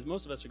us? Because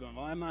most of us are going,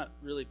 well, I'm not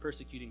really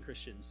persecuting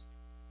Christians.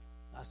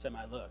 Last time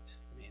I looked,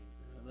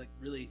 I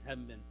really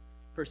haven't been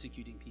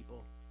persecuting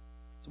people.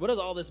 So what does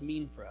all this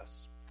mean for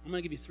us? I'm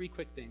going to give you 3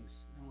 quick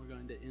things, and we're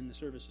going to end the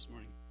service this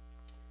morning.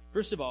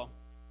 First of all,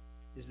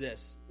 is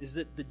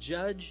that the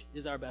judge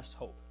is our best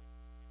hope.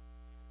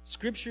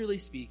 Scripturally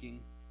speaking,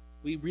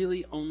 we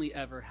really only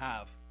ever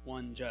have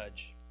one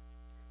judge.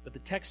 But the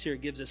text here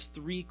gives us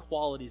 3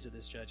 qualities of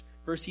this judge.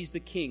 First, he's the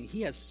king.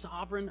 He has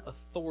sovereign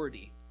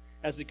authority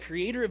as the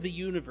creator of the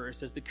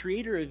universe, as the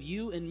creator of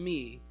you and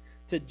me,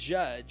 to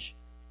judge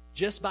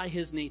just by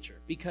his nature.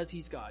 Because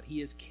he's God,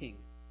 he is king.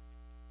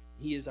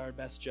 He is our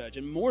best judge.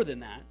 And more than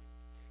that,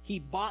 he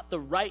bought the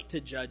right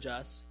to judge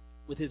us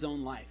with his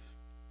own life.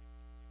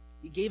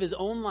 He gave his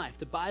own life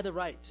to buy the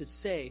right to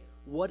say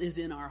what is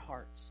in our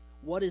hearts,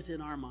 what is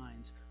in our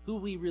minds, who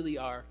we really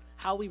are,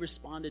 how we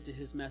responded to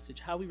his message,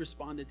 how we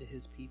responded to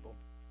his people.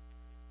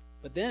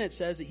 But then it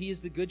says that he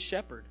is the good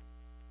shepherd.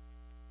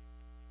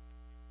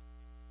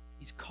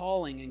 He's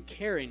calling and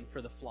caring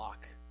for the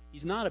flock.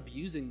 He's not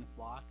abusing the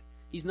flock.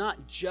 He's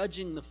not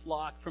judging the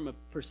flock from a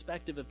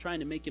perspective of trying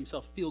to make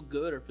himself feel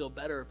good or feel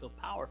better or feel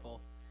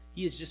powerful.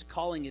 He is just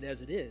calling it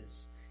as it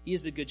is. He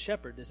is a good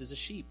shepherd. This is a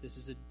sheep. This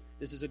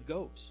is a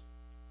goat.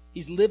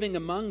 He's living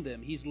among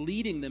them. He's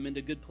leading them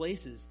into good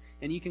places.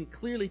 And you can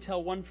clearly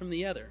tell one from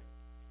the other.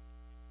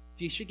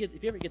 If you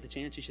ever get the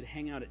chance, you should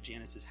hang out at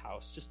Janice's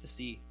house just to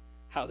see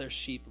how their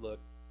sheep look.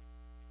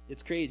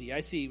 It's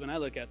crazy. When I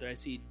look out there, I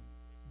see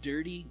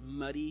dirty,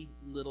 muddy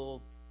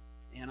little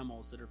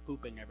animals that are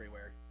pooping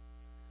everywhere.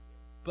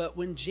 But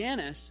when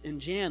Janice and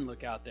Jan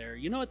look out there,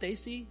 you know what they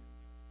see?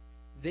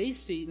 They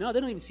don't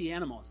even see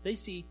animals. They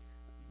see,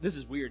 this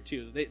is weird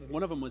too,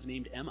 one of them was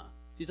named Emma.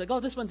 She's like, oh,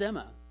 this one's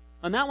Emma.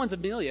 And that one's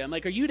Amelia. I'm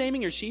like, are you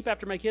naming your sheep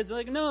after my kids? They're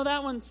like, no,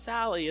 that one's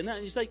Sally. And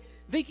she's like,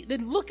 they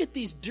look at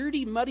these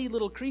dirty, muddy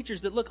little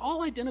creatures that look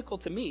all identical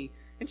to me.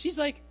 And she's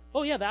like,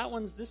 oh yeah, that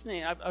one's this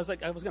name. I was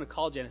going to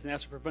call Janice and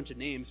ask her for a bunch of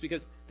names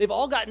because they've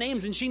all got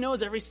names and she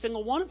knows every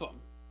single one of them.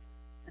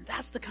 And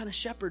that's the kind of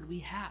shepherd we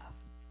have.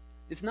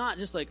 It's not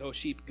just like, oh,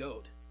 sheep,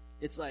 goat.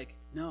 It's like,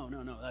 no,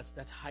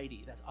 that's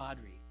Heidi, that's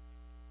Audrey.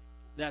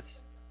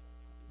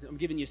 I'm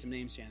giving you some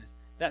names, Janice.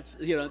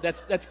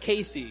 That's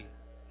Casey.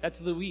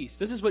 That's Luis.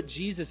 This is what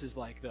Jesus is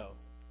like, though.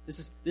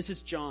 This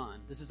is John.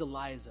 This is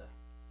Eliza.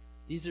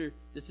 This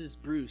is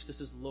Bruce. This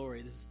is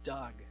Lori. This is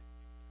Doug.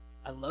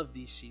 I love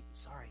these sheep.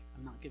 Sorry,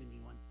 I'm not giving you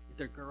one.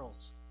 They're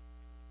girls.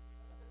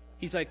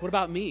 He's like, what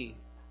about me?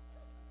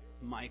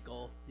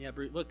 Michael. Yeah,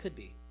 well, it could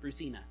be.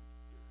 Brucina.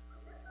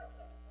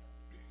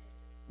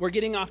 We're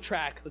getting off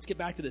track. Let's get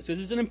back to this. This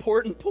is an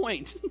important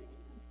point.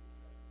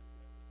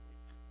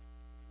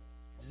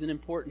 This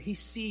He's he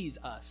sees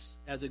us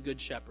as a good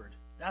shepherd.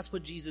 That's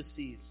what Jesus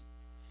sees.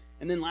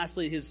 And then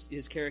lastly,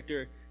 his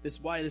character,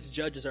 why this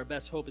judge is our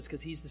best hope is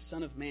because he's the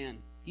Son of Man.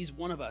 He's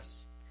one of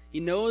us. He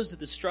knows that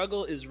the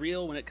struggle is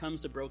real when it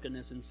comes to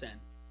brokenness and sin.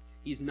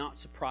 He's not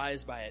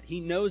surprised by it.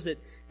 He knows that,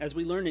 as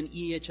we learned in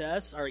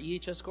EHS, our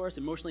EHS course,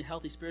 Emotionally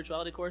Healthy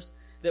Spirituality course,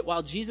 that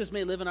while Jesus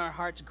may live in our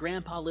hearts,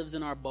 Grandpa lives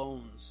in our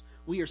bones.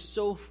 We are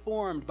so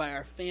formed by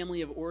our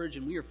family of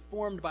origin. We are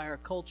formed by our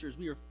cultures.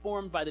 We are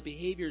formed by the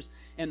behaviors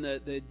and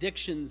the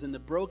addictions and the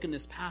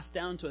brokenness passed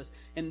down to us.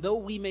 And though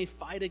we may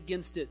fight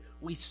against it,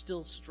 we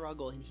still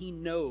struggle. And He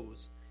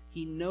knows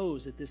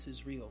that this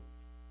is real.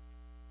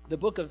 The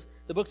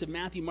books of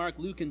Matthew, Mark,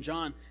 Luke, and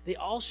John, they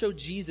all show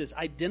Jesus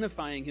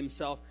identifying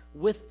Himself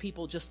with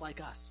people just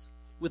like us,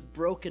 with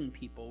broken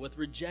people, with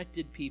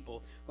rejected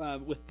people,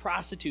 with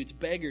prostitutes,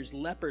 beggars,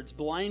 lepers,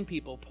 blind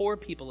people, poor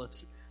people,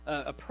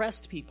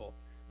 oppressed people.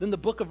 Then the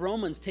book of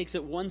Romans takes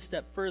it one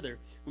step further.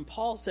 When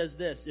Paul says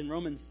this in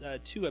Romans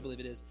 2, I believe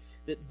it is,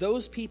 that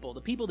those people,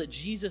 the people that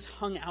Jesus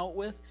hung out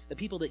with, the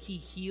people that He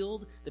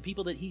healed, the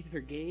people that He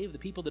forgave, the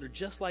people that are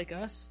just like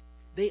us,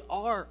 they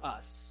are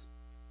us.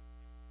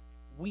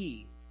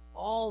 We,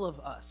 all of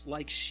us,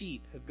 like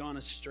sheep, have gone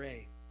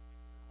astray.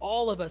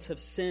 All of us have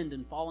sinned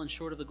and fallen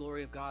short of the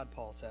glory of God,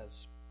 Paul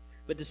says.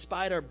 But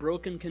despite our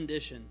broken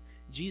condition,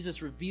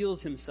 Jesus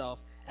reveals Himself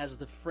as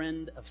the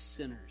friend of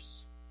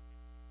sinners.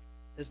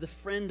 As the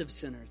friend of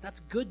sinners.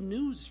 That's good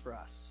news for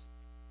us.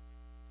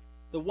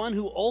 The one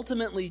who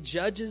ultimately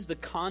judges the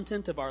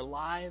content of our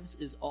lives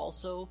is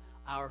also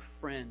our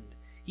friend.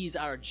 He's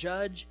our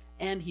judge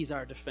and He's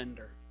our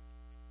defender,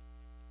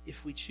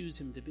 if we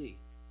choose Him to be.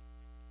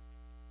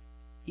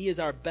 He is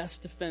our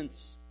best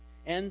defense,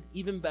 and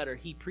even better,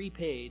 He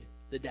prepaid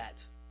the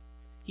debt.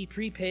 He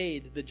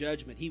prepaid the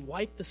judgment. He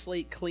wiped the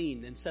slate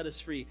clean and set us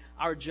free.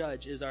 Our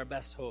judge is our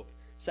best hope.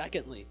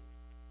 Secondly,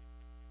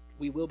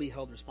 we will be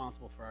held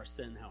responsible for our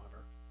sin, however.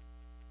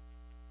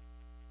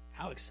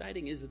 How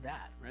exciting is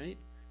that, right?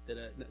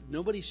 That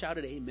nobody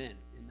shouted amen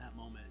in that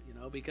moment,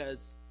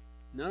 because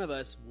none of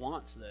us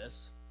wants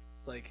this.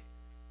 It's like,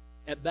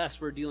 at best,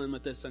 we're dealing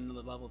with this on the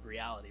level of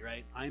reality,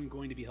 right? I'm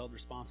going to be held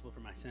responsible for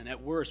my sin.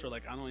 At worst, we're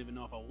like, I don't even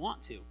know if I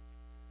want to.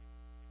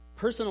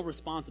 Personal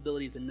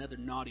responsibility is another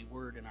naughty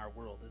word in our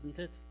world, isn't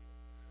it?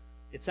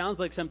 It sounds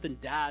like something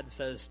dad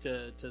says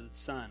to the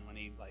son when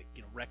he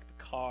wrecked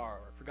the car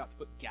or forgot to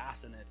put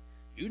gas in it.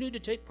 You need to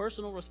take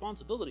personal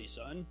responsibility,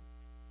 son.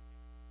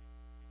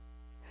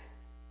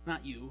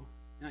 Not you.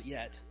 Not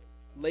yet.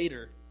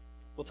 Later.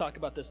 We'll talk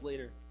about this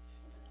later.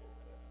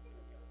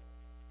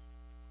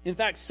 In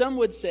fact, some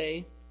would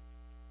say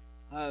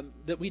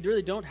that we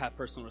really don't have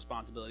personal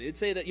responsibility. They'd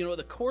say that,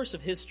 the course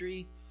of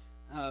history,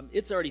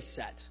 it's already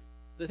set.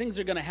 The things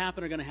that are going to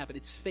happen are going to happen.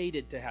 It's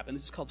fated to happen.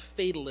 This is called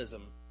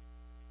fatalism.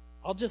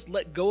 I'll just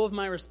let go of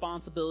my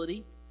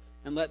responsibility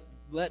and let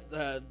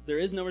there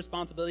is no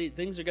responsibility.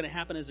 Things are going to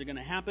happen as they're going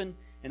to happen,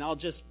 and I'll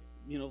just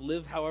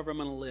live however I'm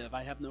going to live.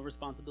 I have no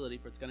responsibility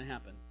for what's going to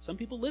happen. Some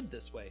people live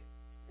this way.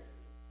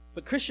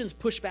 But Christians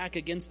push back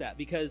against that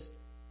because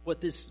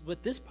what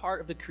this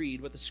part of the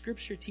creed, what the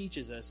Scripture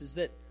teaches us, is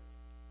that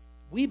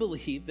we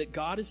believe that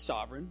God is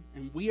sovereign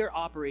and we are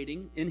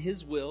operating in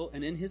His will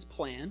and in His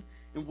plan,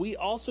 and we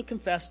also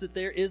confess that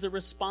there is a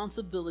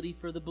responsibility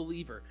for the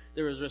believer.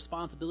 There is a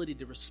responsibility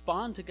to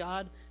respond to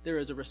God. There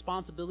is a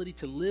responsibility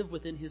to live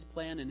within His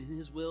plan and in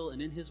His will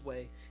and in His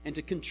way, and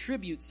to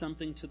contribute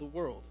something to the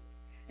world.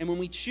 And when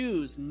we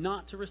choose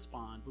not to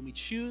respond, when we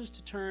choose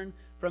to turn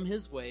from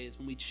His ways,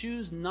 when we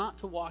choose not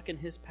to walk in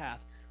His path,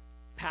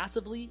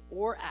 passively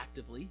or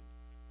actively,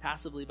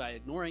 passively by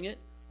ignoring it,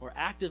 or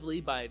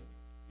actively by,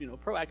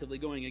 proactively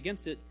going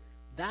against it,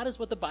 that is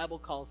what the Bible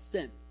calls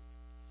sin.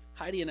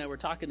 Heidi and I were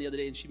talking the other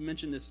day, and she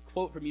mentioned this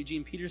quote from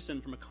Eugene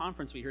Peterson from a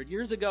conference we heard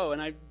years ago,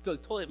 and I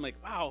told him,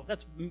 wow,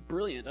 that's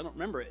brilliant. I don't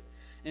remember it.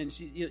 And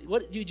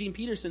what Eugene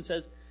Peterson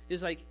says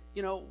is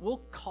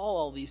we'll call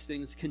all these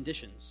things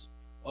conditions.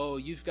 Oh,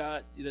 you've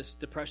got this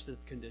depressive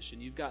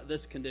condition, you've got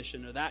this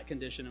condition or that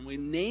condition, and we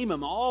name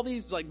them, all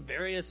these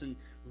various and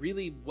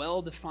really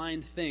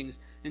well-defined things.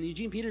 And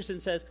Eugene Peterson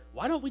says,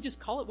 why don't we just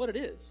call it what it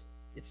is?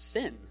 It's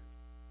sin.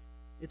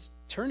 It's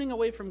turning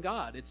away from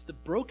God. It's the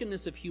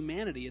brokenness of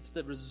humanity. It's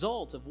the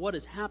result of what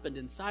has happened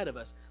inside of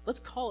us. Let's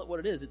call it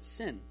what it is. It's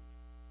sin.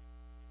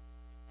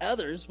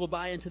 Others will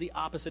buy into the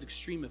opposite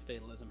extreme of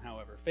fatalism,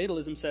 however.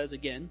 Fatalism says,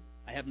 again,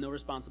 I have no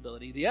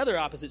responsibility. The other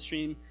opposite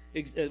extreme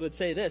would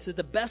say this, that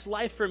the best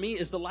life for me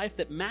is the life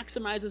that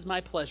maximizes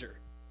my pleasure.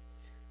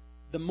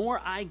 The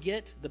more I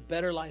get, the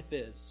better life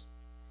is.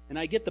 And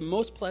I get the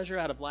most pleasure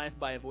out of life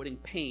by avoiding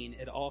pain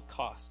at all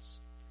costs.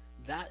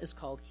 That is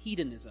called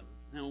hedonism.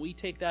 Now, we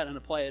take that and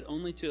apply it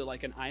only to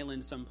an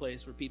island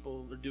someplace where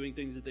people are doing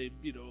things that they,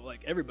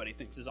 everybody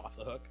thinks is off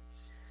the hook.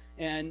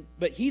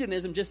 But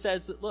hedonism just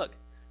says that, look,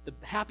 the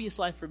happiest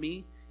life for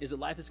me is a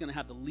life that's going to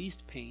have the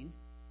least pain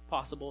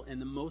possible and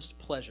the most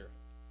pleasure.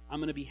 I'm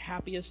going to be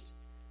happiest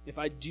if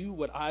I do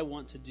what I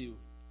want to do.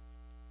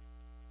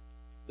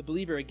 The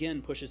believer,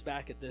 again, pushes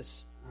back at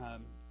this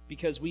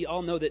because we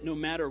all know that no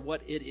matter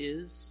what it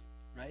is,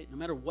 right? No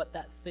matter what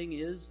that thing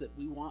is that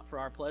we want for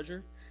our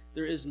pleasure,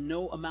 there is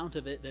no amount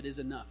of it that is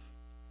enough.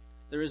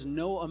 There is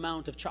no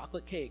amount of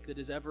chocolate cake that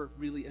is ever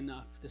really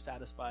enough to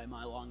satisfy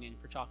my longing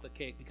for chocolate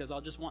cake, because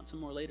I'll just want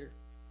some more later.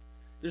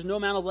 There's no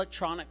amount of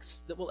electronics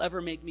that will ever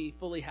make me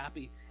fully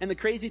happy. And the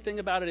crazy thing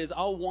about it is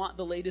I'll want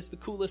the latest, the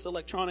coolest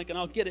electronic, and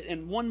I'll get it,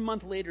 and 1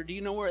 month later, do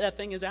you know where that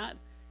thing is at?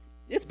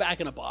 It's back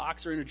in a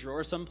box or in a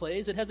drawer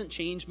someplace. It hasn't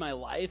changed my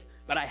life,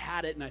 but I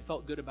had it and I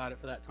felt good about it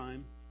for that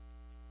time.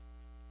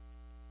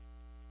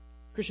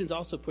 Christians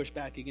also push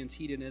back against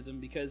hedonism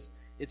because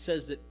it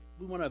says that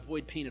we want to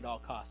avoid pain at all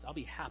costs. I'll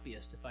be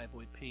happiest if I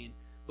avoid pain.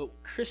 But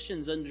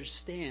Christians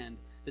understand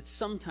that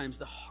sometimes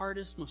the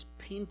hardest, most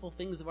painful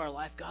things of our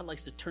life, God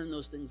likes to turn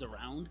those things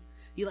around.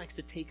 He likes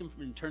to take them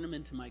and turn them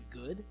into my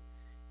good.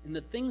 And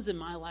the things in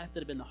my life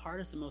that have been the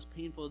hardest and most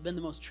painful have been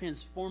the most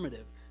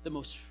transformative, the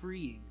most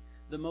freeing,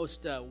 the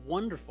most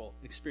wonderful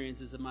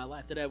experiences of my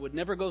life that I would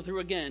never go through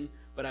again,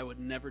 but I would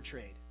never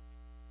trade.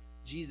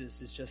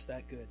 Jesus is just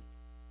that good.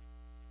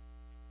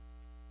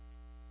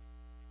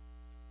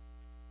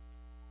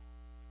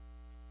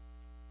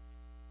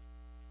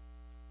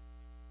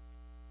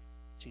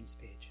 Change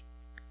the page.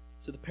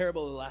 So the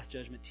parable of the Last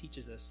Judgment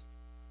teaches us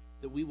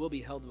that we will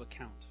be held to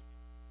account.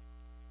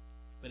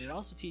 But it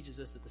also teaches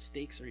us that the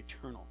stakes are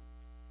eternal.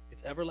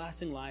 It's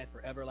everlasting life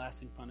or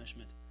everlasting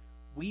punishment.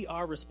 We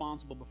are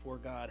responsible before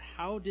God.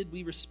 How did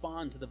we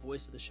respond to the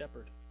voice of the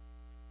shepherd?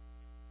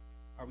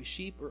 Are we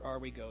sheep or are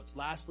we goats?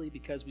 Lastly,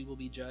 because we will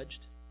be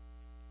judged.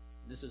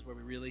 This is where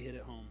we really hit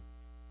it home.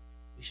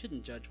 We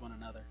shouldn't judge one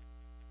another.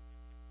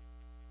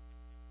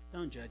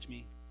 Don't judge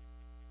me.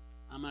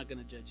 I'm not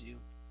going to judge you.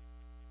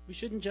 We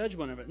shouldn't judge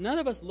one another. None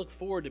of us look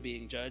forward to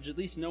being judged, at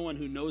least no one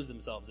who knows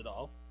themselves at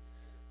all.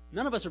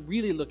 None of us are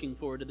really looking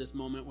forward to this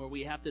moment where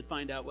we have to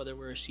find out whether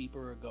we're a sheep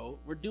or a goat.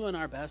 We're doing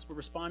our best. We're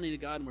responding to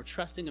God, and we're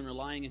trusting and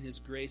relying in His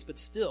grace. But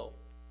still,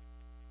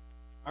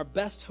 our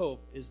best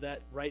hope is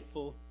that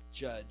rightful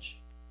judge.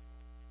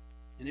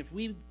 And if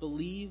we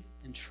believe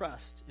and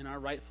trust in our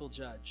rightful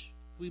judge,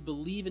 if we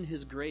believe in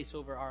His grace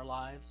over our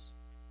lives,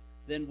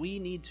 then we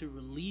need to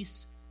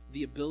release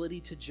the ability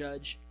to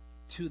judge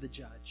to the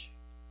judge.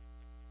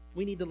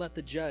 We need to let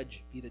the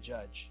judge be the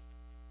judge.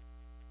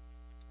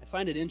 I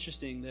find it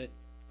interesting that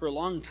for a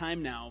long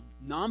time now,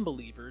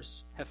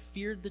 non-believers have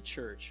feared the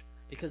church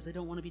because they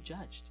don't want to be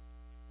judged.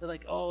 They're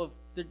like, oh,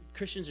 the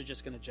Christians are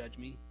just going to judge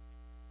me.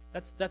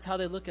 That's how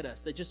they look at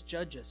us. They just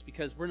judge us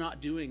because we're not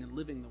doing and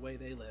living the way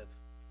they live.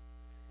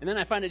 And then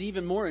I find it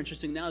even more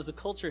interesting now as the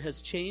culture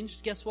has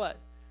changed. Guess what?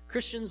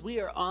 Christians, we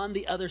are on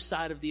the other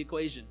side of the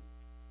equation.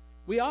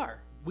 We are.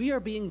 We are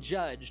being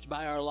judged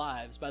by our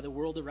lives, by the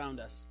world around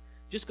us.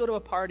 Just go to a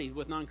party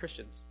with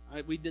non-Christians.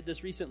 We did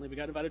this recently. We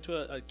got invited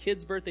to a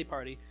kid's birthday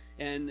party,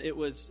 and it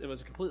was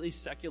a completely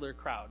secular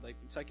crowd, like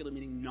secular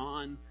meaning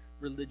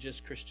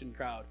non-religious Christian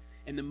crowd.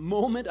 And the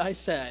moment I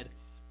said,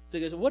 so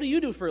he goes, what do you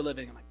do for a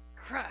living? I'm like,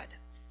 crud.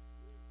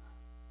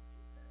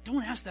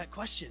 Don't ask that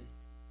question.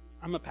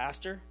 I'm a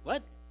pastor.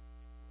 What?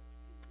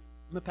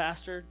 I'm a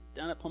pastor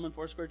down at Pullman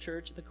Foursquare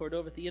Church at the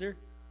Cordova Theater.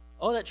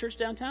 Oh, that church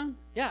downtown?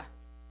 Yeah.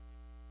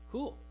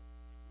 Cool.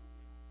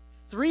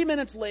 3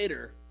 minutes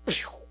later,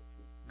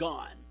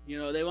 gone. You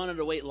know, they wanted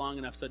to wait long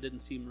enough so it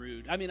didn't seem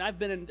rude. I mean, I've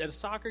been at a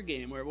soccer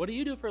game where, what do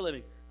you do for a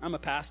living? I'm a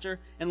pastor.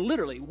 And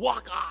literally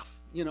walk off,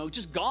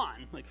 just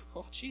gone. Like,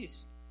 oh,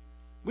 jeez.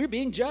 We're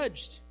being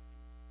judged.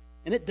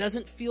 And it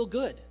doesn't feel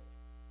good.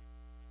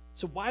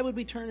 So why would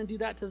we turn and do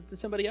that to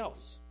somebody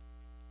else?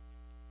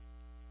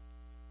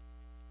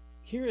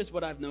 Here is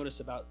what I've noticed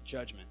about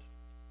judgment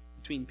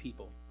between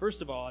people.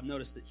 First of all, I've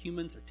noticed that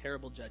humans are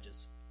terrible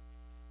judges.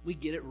 We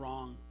get it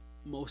wrong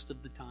most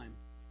of the time.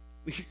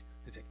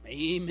 It's like,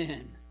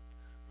 amen,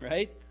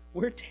 right?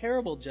 We're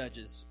terrible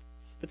judges.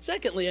 But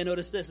secondly, I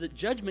noticed this, that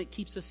judgment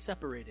keeps us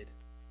separated.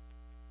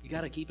 You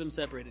got to keep them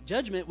separated.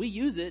 Judgment, we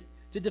use it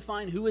to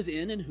define who is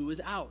in and who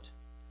is out,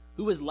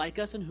 who is like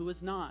us and who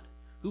is not,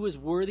 who is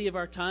worthy of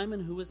our time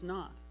and who is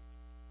not.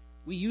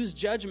 We use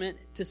judgment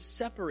to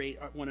separate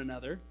one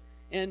another,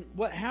 and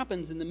what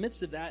happens in the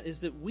midst of that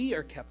is that we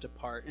are kept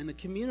apart, and the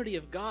community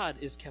of God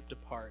is kept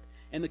apart,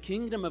 and the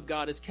kingdom of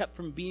God is kept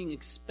from being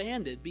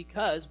expanded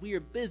because we are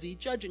busy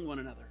judging one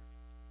another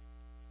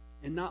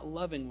and not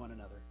loving one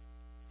another.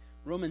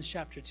 Romans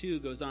chapter 2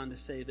 goes on to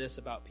say this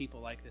about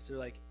people like this. They're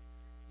like,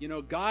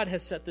 God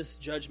has set this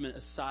judgment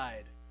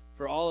aside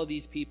for all of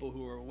these people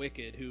who are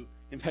wicked, who,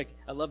 in fact,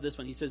 I love this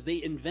one. He says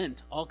they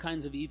invent all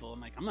kinds of evil. I'm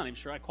like, I'm not even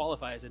sure I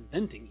qualify as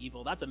inventing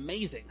evil. That's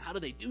amazing. How do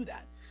they do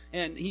that?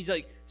 And he's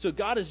like, so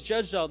God has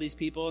judged all these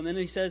people. And then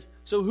he says,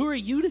 so who are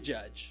you to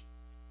judge?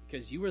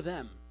 Because you are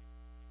them.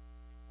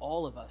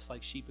 All of us,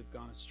 like sheep, have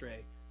gone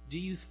astray. Do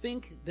you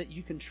think that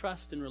you can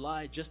trust and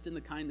rely just in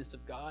the kindness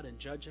of God and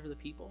judge over the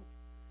people?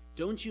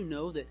 Don't you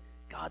know that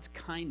God's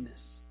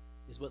kindness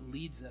is what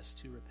leads us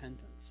to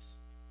repentance?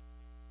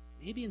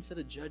 Maybe instead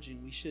of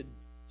judging, we should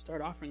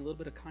start offering a little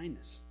bit of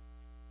kindness.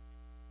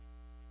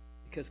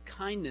 Because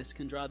kindness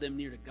can draw them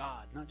near to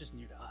God, not just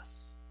near to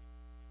us.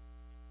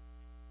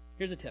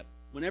 Here's a tip.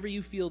 Whenever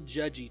you feel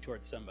judgy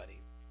towards somebody,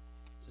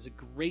 This is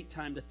a great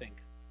time to think.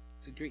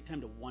 It's a great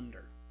time to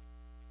wonder.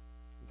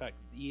 In fact,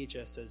 the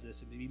EHS says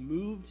this, be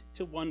moved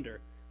to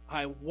wonder.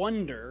 I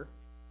wonder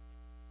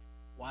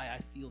why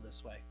I feel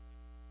this way.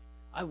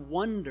 I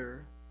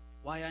wonder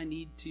why I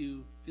need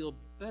to feel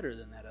better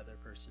than that other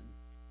person.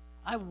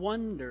 I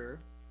wonder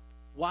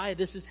why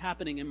this is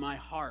happening in my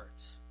heart.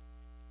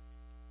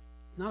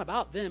 It's not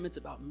about them, it's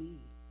about me.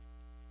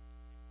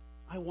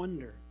 I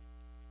wonder.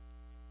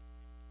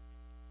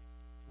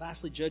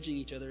 Lastly, judging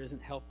each other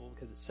isn't helpful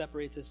because it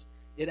separates us.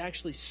 It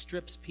actually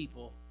strips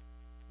people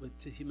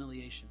to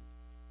humiliation.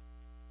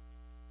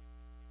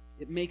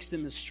 It makes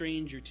them a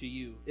stranger to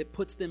you. It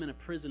puts them in a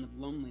prison of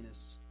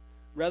loneliness.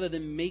 Rather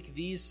than make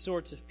these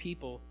sorts of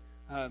people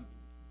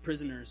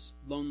prisoners,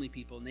 lonely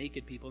people,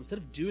 naked people, instead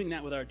of doing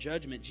that with our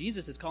judgment,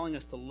 Jesus is calling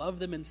us to love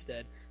them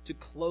instead, to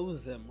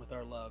clothe them with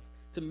our love,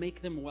 to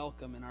make them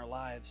welcome in our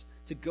lives,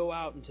 to go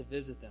out and to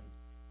visit them.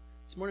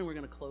 This morning we're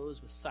going to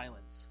close with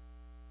silence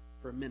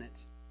for a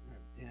minute.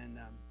 And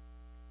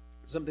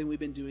something we've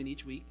been doing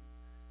each week,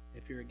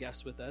 if you're a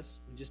guest with us,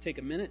 we just take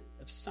a minute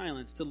of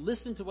silence to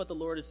listen to what the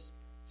Lord is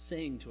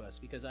saying to us,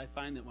 because I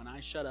find that when I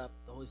shut up,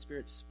 the Holy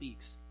Spirit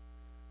speaks.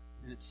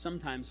 And it's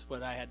sometimes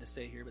what I had to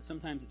say here, but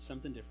sometimes it's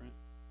something different.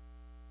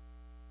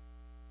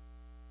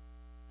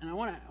 And I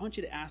want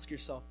you to ask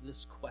yourself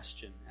this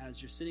question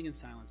as you're sitting in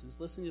silence, is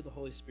listening to the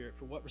Holy Spirit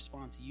for what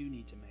response you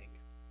need to make.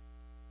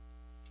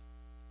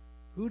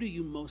 Who do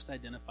you most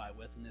identify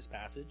with in this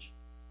passage?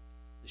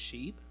 The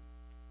sheep?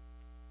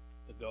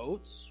 The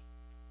goats?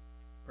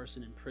 The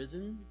person in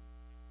prison?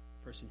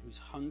 The person who's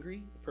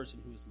hungry? The person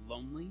who's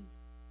lonely?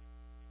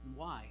 And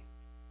why?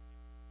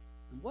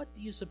 And what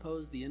do you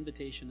suppose the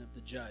invitation of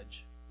the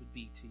judge would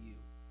be to you?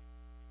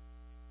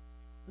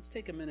 Let's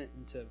take a minute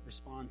and to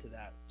respond to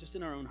that, just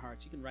in our own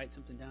hearts. You can write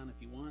something down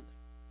if you want.